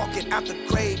God, walking out the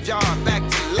graveyard back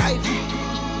to life.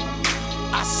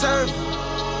 I serve,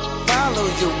 follow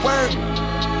your word,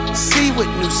 see with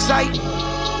new sight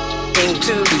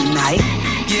into the night.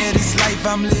 Yeah, this life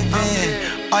I'm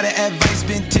living, all the advice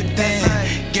been tipped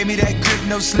in, gave me that grip,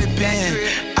 no slipping,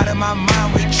 out of my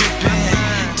mind we're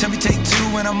tripping. Tell me take two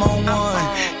when I'm on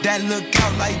one, that look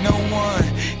out like no one,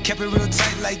 kept it real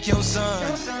tight like your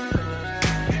son.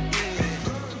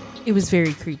 It was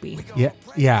very creepy. Yeah.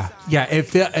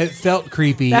 It felt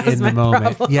creepy in the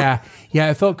moment. Problem. Yeah.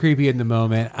 It felt creepy in the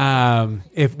moment.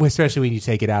 Especially when you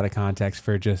take it out of context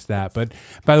for just that. But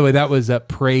by the way, that was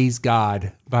 "Praise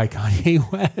God" by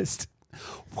Kanye West.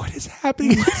 What is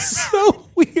happening? It's so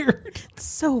weird. It's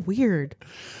so weird.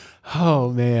 Oh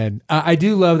man, I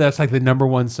do love that's like the number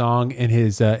one song in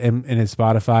his in his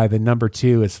Spotify. The number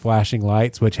 2 is "Flashing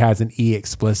Lights," which has an E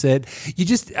explicit.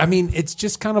 It's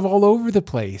just kind of all over the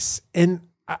place.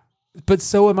 But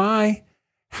so am I.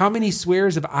 How many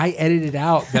swears have I edited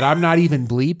out that I'm not even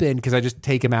bleeping because I just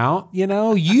take them out?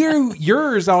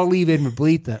 Yours I'll leave in and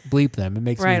bleep them. It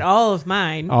makes right. Me, all of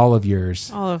mine. All of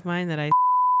yours. All of mine that I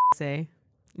say.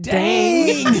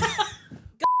 Dang.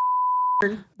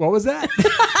 What was that?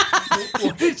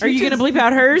 Are you going to bleep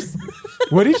out hers?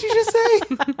 What did you just say?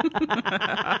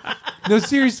 No,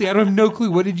 seriously, I don't have no clue.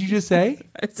 What did you just say?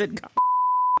 I said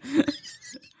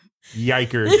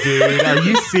Yikers, dude. Are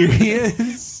you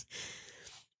serious?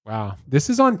 Wow. This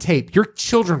is on tape. Your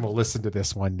children will listen to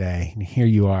this one day. And here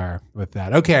you are with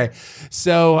that. Okay.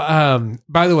 So,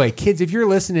 by the way, kids, if you're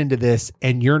listening to this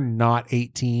and you're not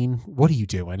 18, what are you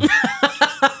doing?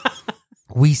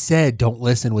 We said don't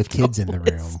listen with kids in the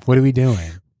room. What are we doing?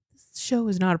 This show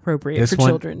is not appropriate for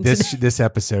children. This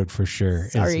episode for sure.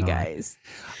 Sorry, guys.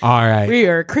 All right. We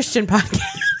are a Christian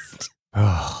podcast.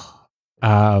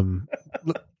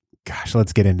 Gosh,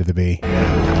 let's get into the B.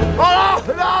 Oh,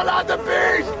 no, not the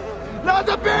beast! Not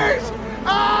the beast!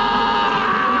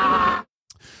 Ah!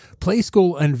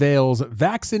 Playskool unveils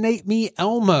Vaccinate Me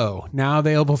Elmo, now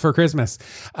available for Christmas.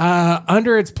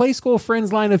 Under its Playskool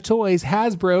Friends line of toys,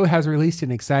 Hasbro has released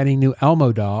an exciting new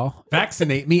Elmo doll,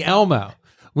 Vaccinate Me Elmo.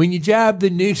 When you jab the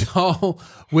new doll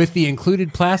with the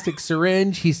included plastic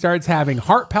syringe, he starts having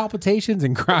heart palpitations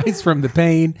and cries from the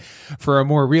pain for a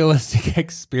more realistic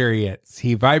experience.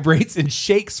 He vibrates and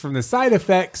shakes from the side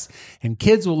effects, and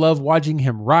kids will love watching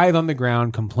him writhe on the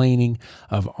ground, complaining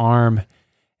of arm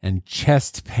and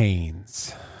chest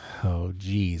pains. Oh,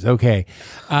 geez. Okay.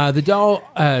 The doll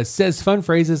says fun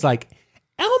phrases like,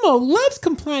 Elmo loves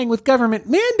complying with government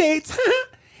mandates,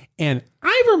 and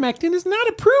ivermectin is not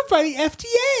approved by the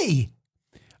FDA.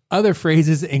 Other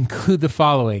phrases include the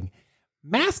following: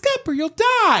 mask up or you'll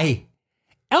die.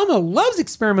 Elmo loves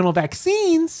experimental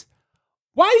vaccines.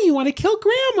 Why do you want to kill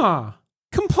Grandma?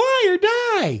 Comply or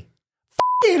die.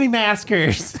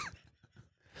 Anti-maskers.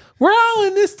 We're all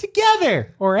in this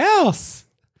together, or else.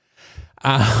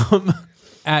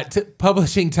 At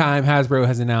publishing time, Hasbro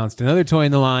has announced another toy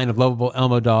in the line of lovable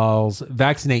Elmo dolls,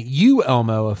 Vaccinate You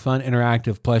Elmo, a fun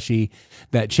interactive plushie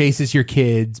that chases your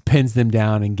kids, pins them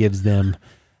down, and gives them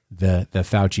the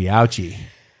Fauci ouchie.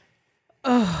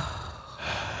 Oh,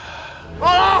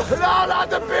 no, not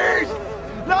the beast!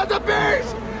 Not the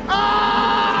beast!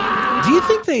 Ah! Do you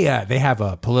think they have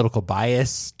a political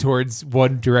bias towards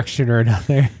one direction or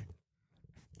another?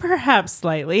 Perhaps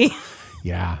slightly.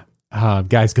 Yeah.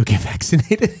 Guys, go get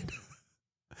vaccinated.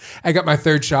 I got my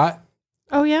 3rd shot.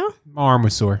 Oh, yeah? My arm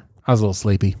was sore. I was a little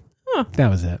sleepy. Huh. That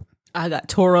was it. I got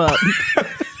tore up.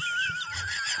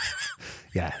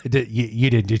 Yeah, you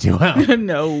didn't do too well.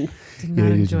 No. Did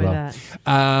not enjoy that.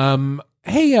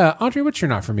 Hey, Andre, what's your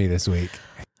not for me this week?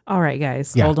 All right,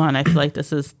 guys. Yeah. Hold on. I feel like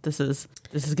this is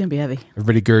gonna be heavy.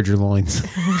 Everybody gird your loins.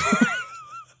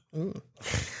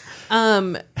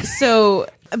 So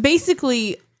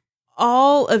basically,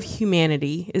 all of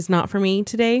humanity is not for me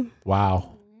today.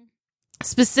 Wow.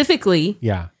 Specifically,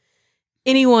 Yeah.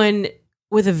 anyone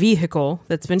with a vehicle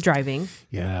that's been driving.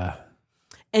 Yeah.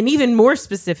 And even more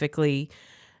specifically,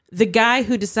 the guy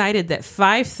who decided that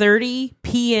 5:30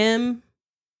 p.m.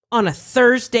 on a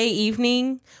Thursday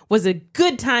evening was a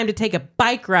good time to take a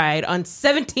bike ride on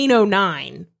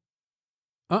 1709.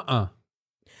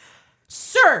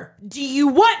 Sir, do you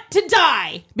want to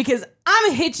die? Because I'm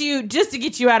gonna hit you just to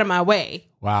get you out of my way.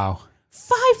 Wow.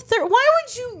 5:30. Why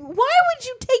would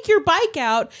you take your bike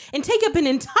out and take up an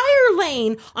entire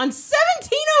lane on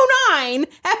 1709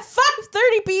 at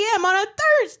 5:30 p.m. on a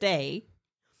Thursday?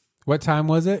 What time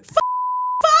was it?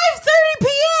 5:30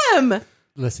 p.m.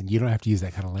 Listen, you don't have to use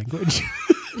that kind of language.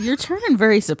 You're turning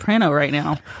very soprano right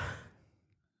now.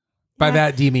 By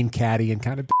that, do you mean catty and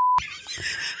kind of?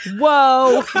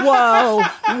 Whoa, whoa,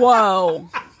 whoa.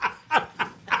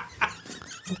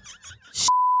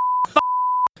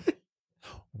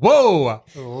 Whoa,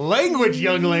 language,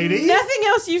 young lady. Nothing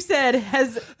else you said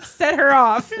has set her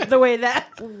off the way that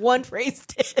one phrase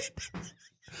did.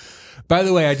 By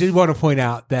the way, I did want to point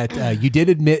out that you did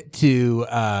admit to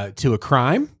a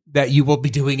crime that you will be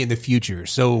doing in the future.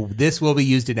 So this will be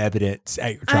used in evidence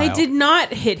at your trial. I did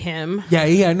not hit him.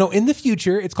 Yeah. No, in the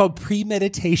future, it's called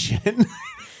premeditation.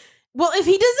 Well, if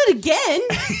he does it again.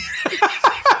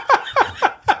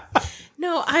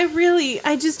 No,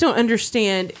 I just don't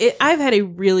understand it. I've had a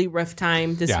really rough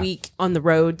time this week on the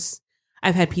roads.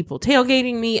 I've had people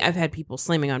tailgating me. I've had people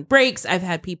slamming on brakes. I've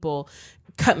had people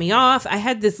cut me off. I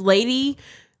had this lady.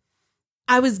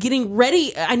 I was getting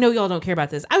ready. I know y'all don't care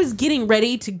about this. I was getting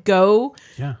ready to go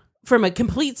from a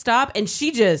complete stop, and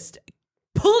she just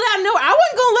pulled out. No, I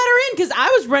wasn't going to let her in because I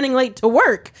was running late to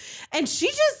work. And she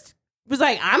just was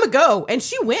like, I'm going to go. And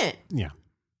she went. Yeah.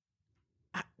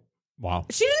 Wow.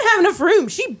 She didn't have enough room.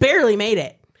 She barely made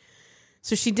it.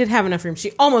 So she did have enough room.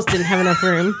 She almost didn't have enough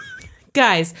room.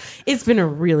 Guys, it's been a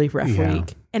really rough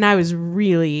week. And I was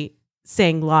really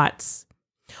saying lots.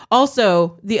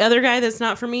 Also, the other guy that's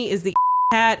not for me is the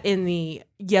hat in the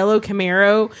yellow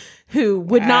Camaro who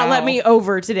would not let me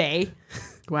over today.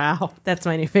 Wow. That's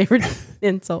my new favorite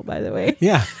insult, by the way.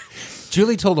 Yeah.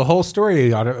 Julie told a whole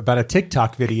story about a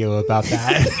TikTok video about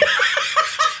that.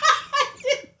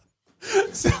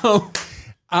 So,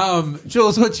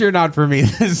 Jules, what's your not for me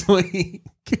this week?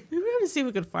 We have to see if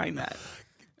we can find that.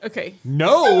 Okay.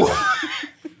 No.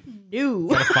 No.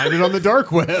 Gotta find it on the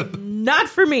dark web. Not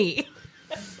for me.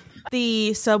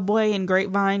 The Subway in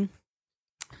Grapevine.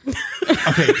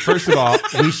 Okay, first of all,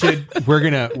 we're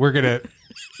gonna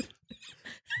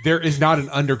there is not an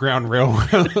underground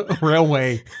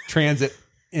railway transit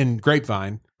in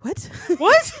Grapevine. What?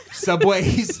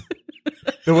 Subways.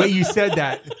 The way you said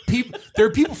that, there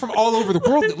are people from all over the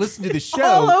world that listen to the show.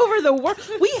 All over the world.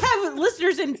 We have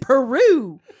listeners in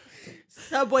Peru.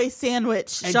 Subway sandwich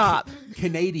shop.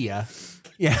 Canada.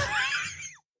 Yeah.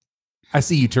 I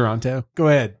see you, Toronto. Go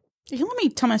ahead. You let me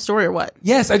tell my story or what?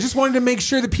 Yes, I just wanted to make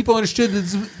sure that people understood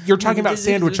that you're talking about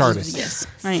sandwich artists. Yes,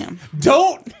 I am.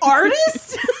 Don't.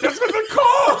 Artists? That's what they're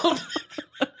called.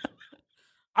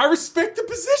 I respect the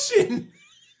position.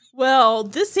 Well,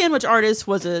 this sandwich artist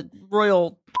was a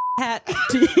royal hat.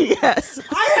 Yes.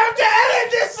 I have to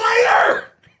edit this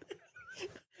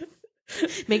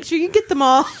later. Make sure you get them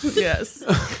all. Yes.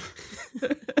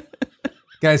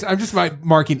 Guys, I'm just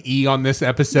marking E on this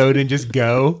episode and just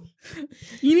go.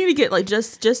 You need to get like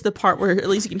just the part where at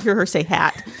least you can hear her say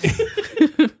hat.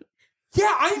 Yeah,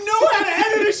 I know how to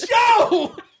edit a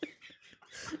show.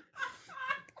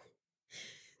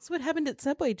 So what happened at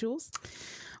Subway, Jules?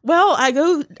 Well,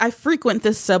 I frequent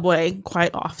this Subway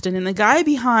quite often, and the guy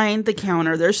behind the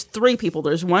counter, there's three people.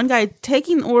 There's one guy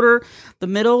taking the order, the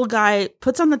middle guy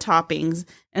puts on the toppings,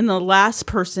 and the last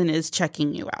person is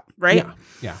checking you out, right?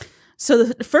 Yeah. So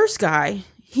the first guy,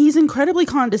 he's incredibly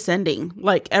condescending,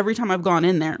 like every time I've gone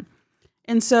in there.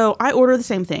 And so I order the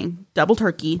same thing, double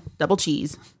turkey, double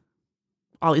cheese,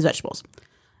 all these vegetables.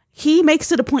 He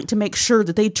makes it a point to make sure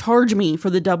that they charge me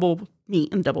for the double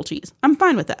meat and double cheese. I'm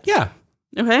fine with that. Yeah.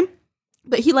 Okay.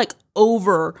 But he like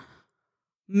over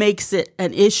makes it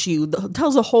an issue.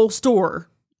 Tells the whole store,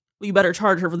 well, you better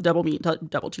charge her for the double meat,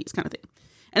 double cheese kind of thing.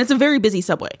 And it's a very busy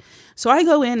Subway. So I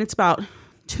go in, it's about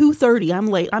 2:30. I'm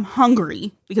late. I'm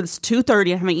hungry because it's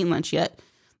 2:30. I haven't eaten lunch yet.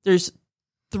 There's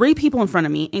three people in front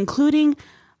of me, including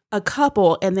a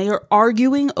couple and they are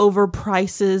arguing over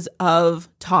prices of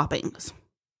toppings.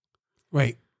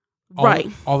 Right.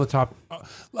 Right. All the top.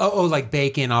 Like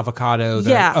bacon, avocado.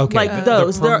 Like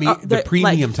those. The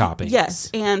premium toppings. Yes.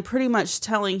 And pretty much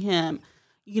telling him,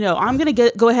 I'm going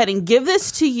to go ahead and give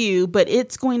this to you, but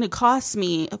it's going to cost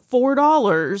me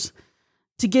 $4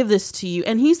 to give this to you.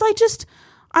 And he's like,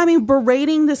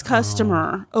 berating this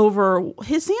customer over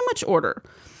his sandwich order.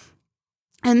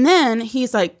 And then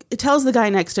he's like, it tells the guy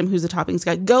next to him, who's the toppings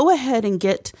guy, go ahead and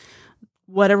get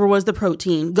whatever was the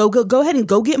protein. Go ahead and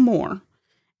go get more.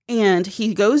 And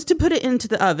he goes to put it into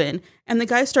the oven, and the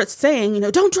guy starts saying,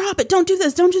 don't drop it, don't do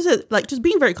this, don't do this, like just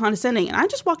being very condescending. And I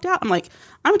just walked out. I'm like,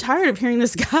 I'm tired of hearing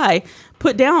this guy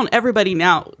put down everybody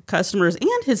now, customers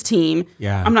and his team.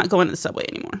 Yeah. I'm not going to the Subway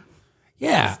anymore.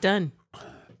 Yeah. It's done.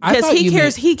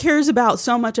 Because he cares about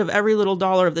so much of every little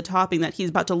dollar of the topping that he's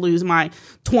about to lose my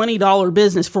 $20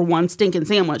 business for one stinking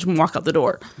sandwich and walk out the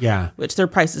door. Yeah. Which their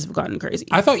prices have gotten crazy.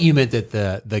 I thought you meant that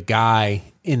the guy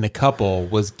in the couple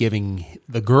was giving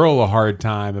the girl a hard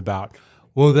time about,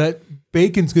 well, that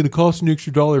bacon's going to cost an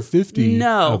extra $1.50.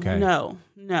 No, okay. no.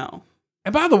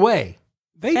 And by the way,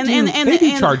 they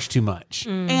do charge too much.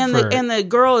 And the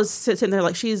girl is sitting there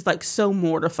like she's like so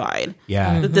mortified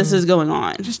that this is going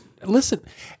on. Just listen.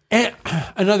 And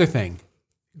another thing,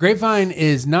 Grapevine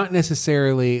is not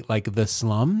necessarily like the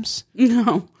slums. No. You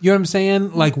know what I'm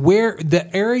saying? Like where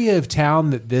the area of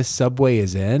town that this Subway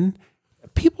is in,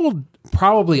 people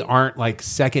probably aren't like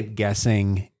second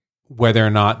guessing whether or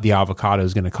not the avocado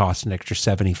is going to cost an extra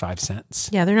 75 cents.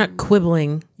 Yeah, they're not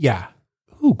quibbling. Yeah.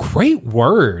 Ooh, great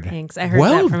word. Thanks. I heard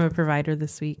that from a provider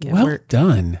this week at work.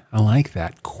 Done. I like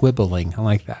that. Quibbling. I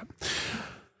like that.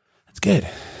 That's good.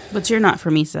 What's your not for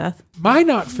me, Seth? My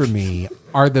not for me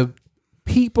are the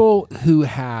people who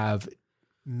have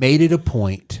made it a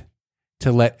point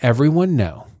to let everyone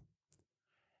know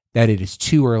that it is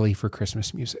too early for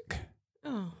Christmas music.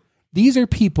 Oh. These are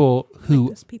people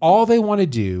who all they want to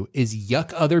do is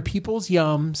yuck other people's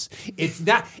yums.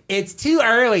 It's too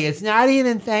early. It's not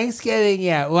even Thanksgiving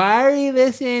yet. Why are you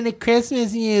listening to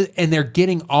Christmas music? And they're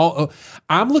getting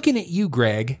I'm looking at you,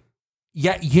 Greg.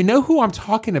 Yeah, you know who I'm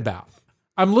talking about.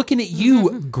 I'm looking at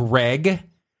you, Greg.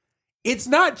 It's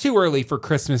not too early for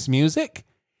Christmas music.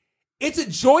 It's a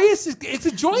joyous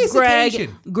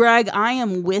occasion. Greg, I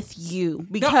am with you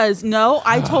because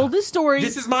I told this story.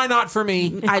 This is my not for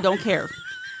me. I don't care.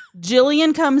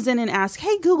 Jillian comes in and asks,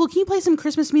 "Hey Google, can you play some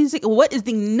Christmas music? What is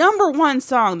the number one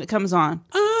song that comes on?"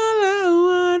 All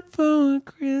I want for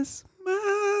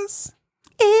Christmas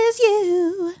is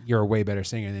you. You're a way better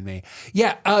singer than me.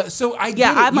 Yeah. So I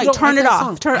I'm like, turn it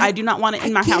off. I do not want it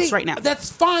in my house right now.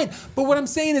 That's fine. But what I'm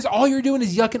saying is, all you're doing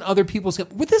is yucking other people's.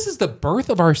 Well, this is the birth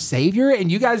of our Savior,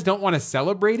 and you guys don't want to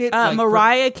celebrate it.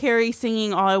 Mariah Carey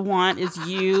singing "All I Want Is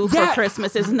You" for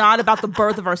Christmas is not about the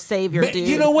birth of our Savior, dude.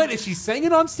 You know what? If she's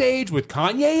singing on stage with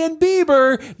Kanye and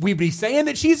Bieber, we'd be saying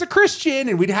that she's a Christian,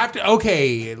 and we'd have to.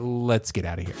 Okay, let's get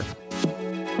out of here.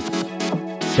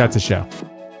 That's a show.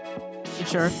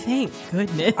 Sure. Thank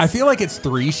goodness. I feel like it's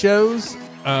 3 shows.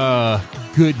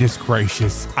 Goodness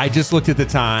gracious. I just looked at the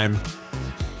time.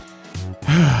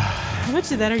 How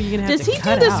much of that are you going to have to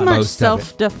cut out? Does he do this much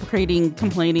self-deprecating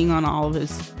complaining on all of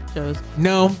his shows?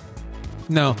 No.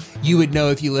 You would know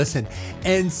if you listen.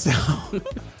 And so,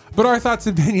 but our thoughts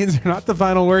and opinions are not the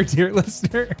final words here,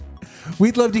 listener.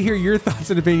 We'd love to hear your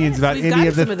thoughts and opinions about any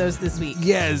of some of those this week.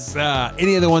 Yes,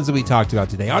 any of the ones that we talked about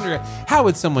today. Andrea, how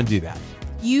would someone do that?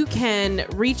 You can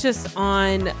reach us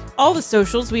on all the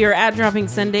socials. We are at Dropping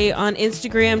Sunday on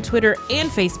Instagram, Twitter,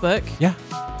 and Facebook. Yeah.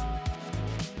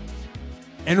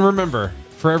 And remember,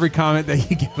 for every comment that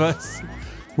you give us,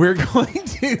 we're going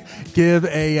to give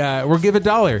we'll give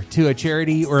 $1 to a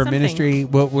charity or a ministry.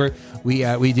 We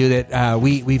do that.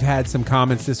 We've had some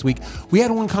comments this week. We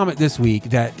had one comment this week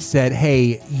that said,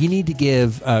 "Hey, you need to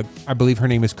give." I believe her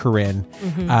name is Corinne.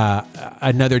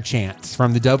 Another chance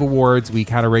from the Dove Awards. We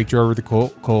kind of raked her over the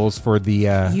coals for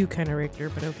the. You kind of raked her,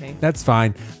 but okay. That's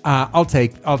fine. I'll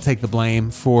take the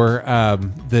blame for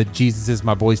the "Jesus Is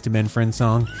My Boys to Men Friend"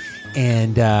 song.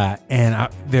 And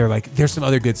they're like, there's some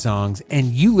other good songs,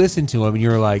 and you listen to them, and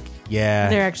you're like, yeah,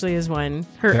 there actually is one.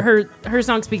 Her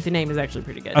song "Speak the Name" is actually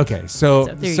pretty good. Okay, so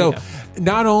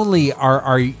not only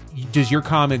does your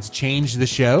comments change the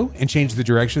show and change the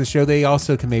direction of the show, they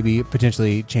also can maybe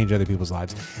potentially change other people's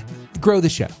lives. Grow the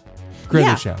show.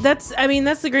 The show. That's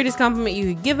the greatest compliment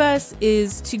you could give us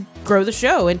is to grow the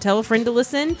show and tell a friend to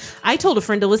listen. I told a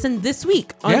friend to listen this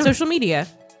week on social media.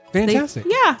 Fantastic.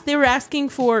 They were asking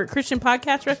for Christian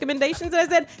podcast recommendations, and I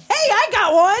said, "Hey, I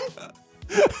got one."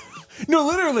 No,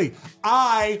 literally,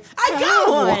 I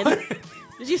got one.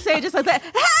 Did you say it just like that?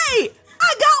 Hey,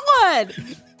 I got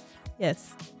one.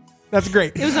 Yes. That's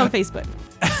great. It was on Facebook.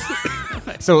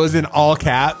 So it was in all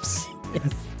caps.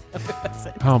 Yes.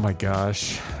 Oh my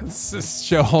gosh. This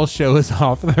whole show is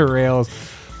off the rails.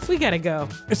 We gotta go.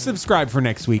 Subscribe for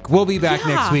next week. We'll be back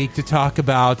next week to talk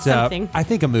about, I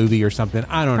think, a movie or something.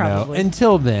 I don't know.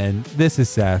 Until then, this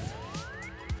is Seth.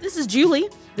 This is Julie.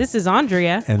 This is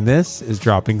Andrea. And this is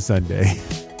Dropping Sunday.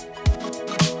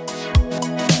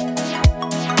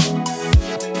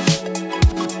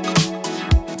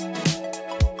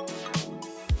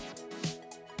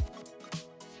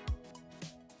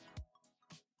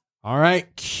 All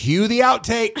right, cue the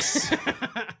outtakes.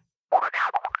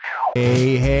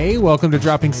 Hey, welcome to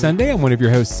Dropping Sunday. I'm one of your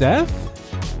hosts,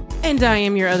 Seth. And I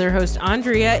am your other host,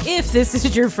 Andrea. If this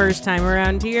is your first time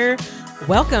around here,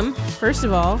 welcome, first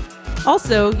of all.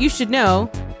 Also, you should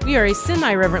know, we are a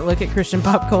semi-reverent look at Christian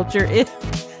pop culture. I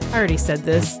already said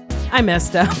this. I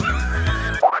messed up.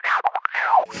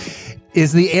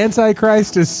 Is the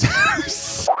Antichrist is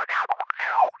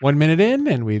 1 minute in,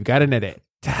 and we've got an edit.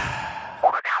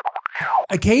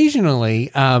 Occasionally,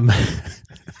 I'm gonna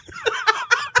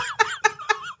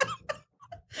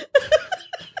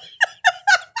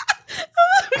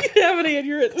have an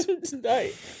aneurysm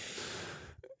tonight.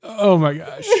 Oh my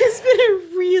gosh. It's been a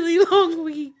really long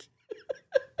week.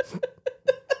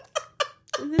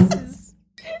 This is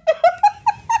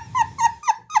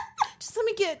just let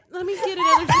me get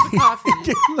another sip of coffee.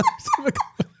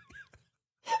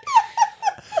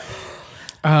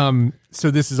 So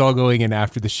this is all going in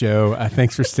after the show.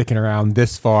 Thanks for sticking around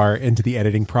this far into the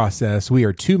editing process. We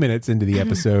are 2 minutes into the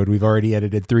episode. We've already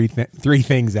edited three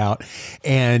things out,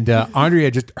 and Andrea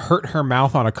just hurt her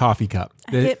mouth on a coffee cup.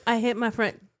 I hit my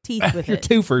front teeth with your it.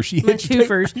 twofer. She my hit your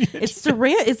twofers.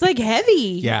 It's like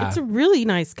heavy. Yeah, it's a really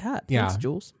nice cup. Yeah, thanks,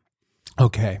 Jules.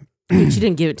 Okay. She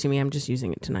didn't give it to me. I'm just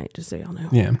using it tonight, just so y'all know.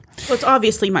 Yeah. Well, it's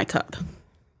obviously my cup.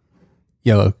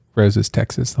 Yellow Roses,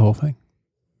 Texas, the whole thing.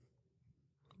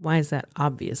 Why is that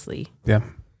obviously? Yeah.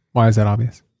 Why is that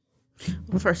obvious?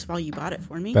 Well, first of all, you bought it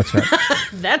for me. That's right.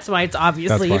 That's why it's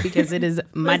obviously because it is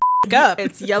my cup.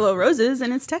 It's Yellow Roses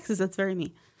and it's Texas. That's very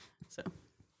me. So.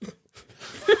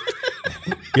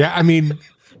 Yeah, I mean,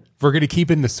 we're going to keep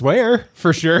in the swear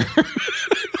for sure.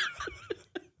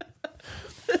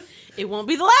 It won't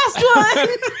be the last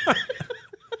one.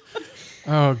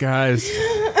 Oh, guys.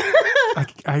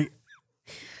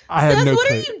 I have Seth, no what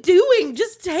clue. are you doing?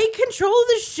 Just take control of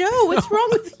the show. What's wrong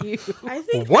with you? I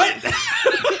think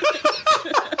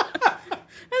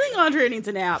Andrea needs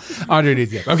a nap. Andrea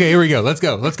needs a nap. Okay, here we go. Let's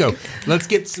go. Let's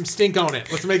get some stink on it.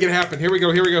 Let's make it happen. Here we go.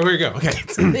 Okay.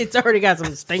 It's already got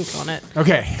some stink on it.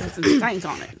 Okay. Got some stank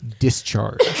on it.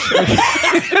 Discharge.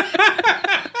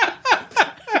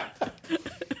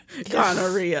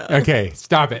 Gonorrhea. Okay,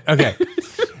 stop it. Okay.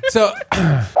 So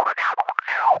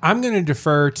I'm going to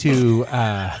defer to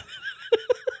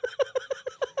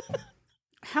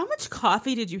How much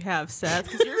coffee did you have, Seth?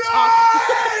 'Cause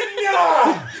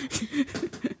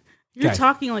you're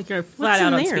talking like you're flat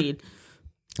out on speed.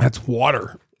 That's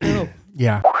water. Oh.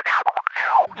 Yeah.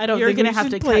 I don't You're think gonna we have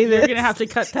should to play this. You're gonna have to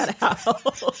cut that out. I don't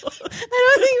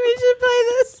think we should play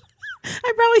this.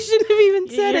 I probably shouldn't have even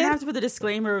said You it. have to put the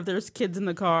disclaimer of there's kids in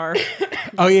the car.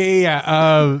 Oh yeah.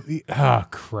 Oh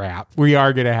crap. We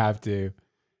are gonna have to.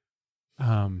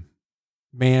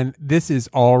 Man, this is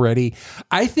already.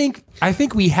 I think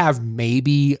we have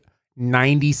maybe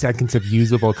 90 seconds of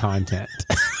usable content.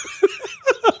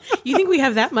 You think we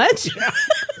have that much? Yeah.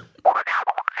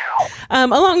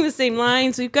 Along the same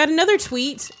lines, we've got another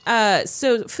tweet.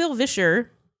 So Phil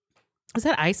Vischer, is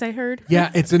that ice I heard?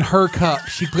 Yeah, it's in her cup.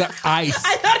 She put ice.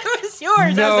 I thought it was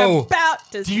yours. No. I was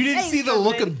about to You didn't say see the something.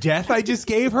 look of death I just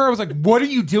gave her? I was like, what are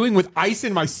you doing with ice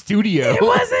in my studio? It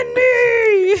wasn't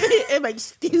me. In my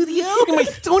studio? In my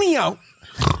studio.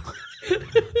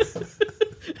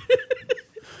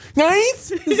 Nice.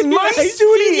 This is my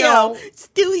studio.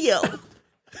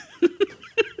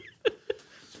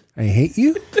 I hate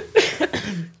you.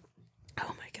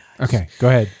 Oh my god. Okay, go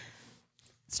ahead.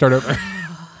 Start over.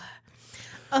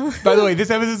 By the way, this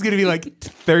episode is going to be like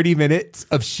 30 minutes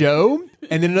of show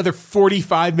and then another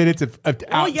 45 minutes of outtakes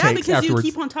Oh yeah, because afterwards.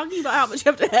 you keep on talking about how much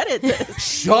you have to edit this.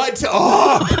 Shut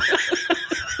up.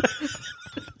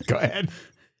 Go ahead.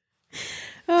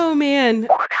 Oh man.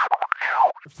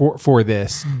 For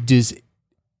this, does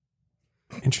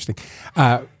interesting.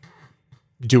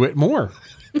 Do it more.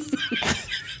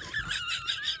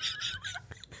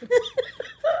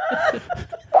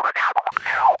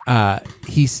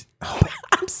 He's.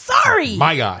 I'm sorry.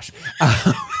 My gosh.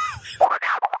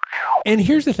 And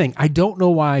here's the thing. I don't know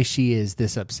why she is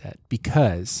this upset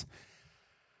because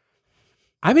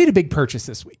I made a big purchase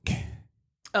this week.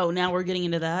 Oh, now we're getting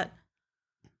into that.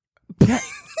 That's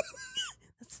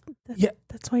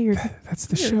why you're. That's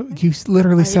the show. You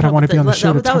literally said I want to be on the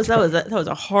show. That was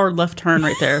a hard left turn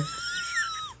right there.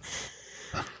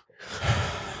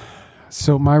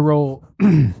 So my role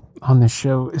on this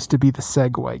show is to be the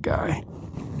segue guy.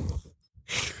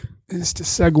 Is to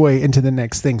segue into the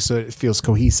next thing so it feels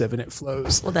cohesive and it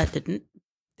flows. Well, that didn't.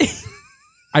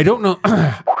 I don't know.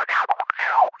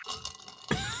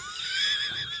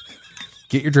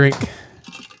 Get your drink.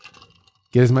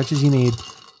 Get as much as you need.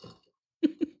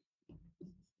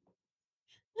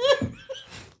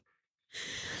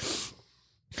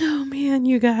 Oh man,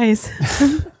 you guys.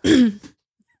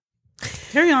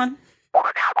 Carry on.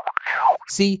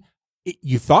 See,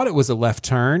 you thought it was a left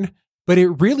turn, but it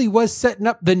really was setting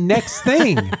up the next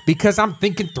thing because I'm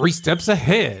thinking 3 steps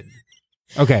ahead.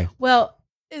 Okay. Well,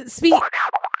 speak.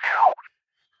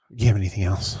 Do you have anything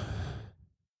else?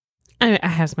 I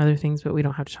have some other things, but we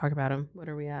don't have to talk about them. What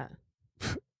are we at?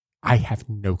 I have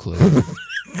no clue.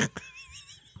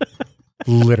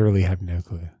 Literally have no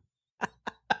clue.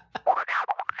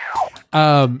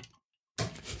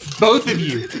 Both of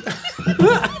you.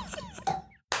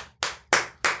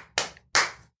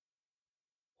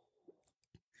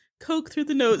 Coke through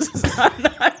the nose is not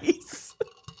nice.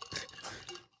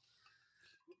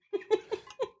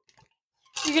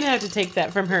 You're going to have to take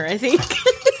that from her, I think.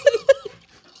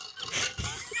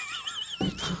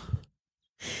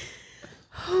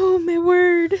 Oh, my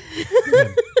word.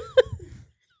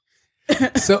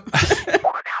 So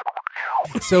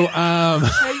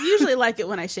I usually like it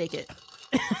when I shake it.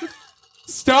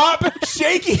 Stop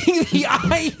shaking the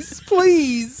ice,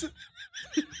 please.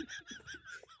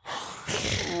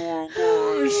 Oh,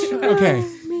 gosh. Okay.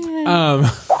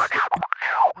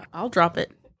 I'll drop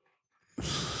it.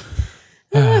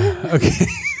 Okay.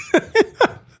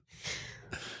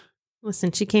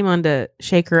 Listen, she came on to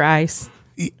shake her ice.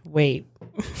 Wait.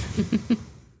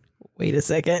 Wait a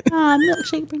second.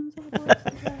 Milkshake brings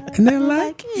And they're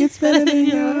like, it's better than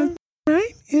yours,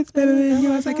 right? It's better than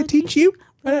yours. I could teach you,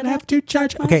 but I'd have to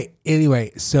charge. Okay,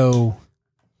 anyway, so.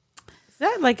 Is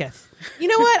that like a. You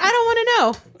know what? I don't want to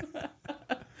know.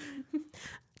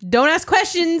 Don't ask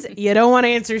questions you don't want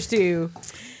answers to.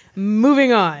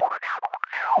 Moving on.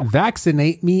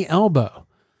 Vaccinate me elbow.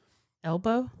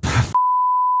 Elbow?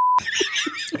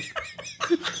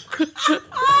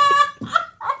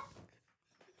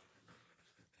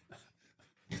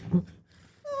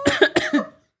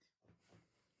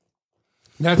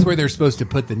 That's where they're supposed to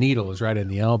put the needle, is right in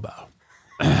the elbow.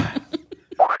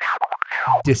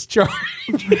 Discharge.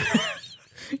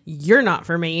 You're not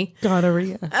for me.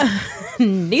 Gonorrhea.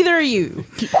 Neither are you.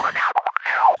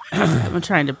 I'm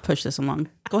trying to push this along.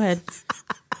 Go ahead.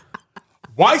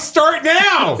 Why start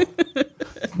now?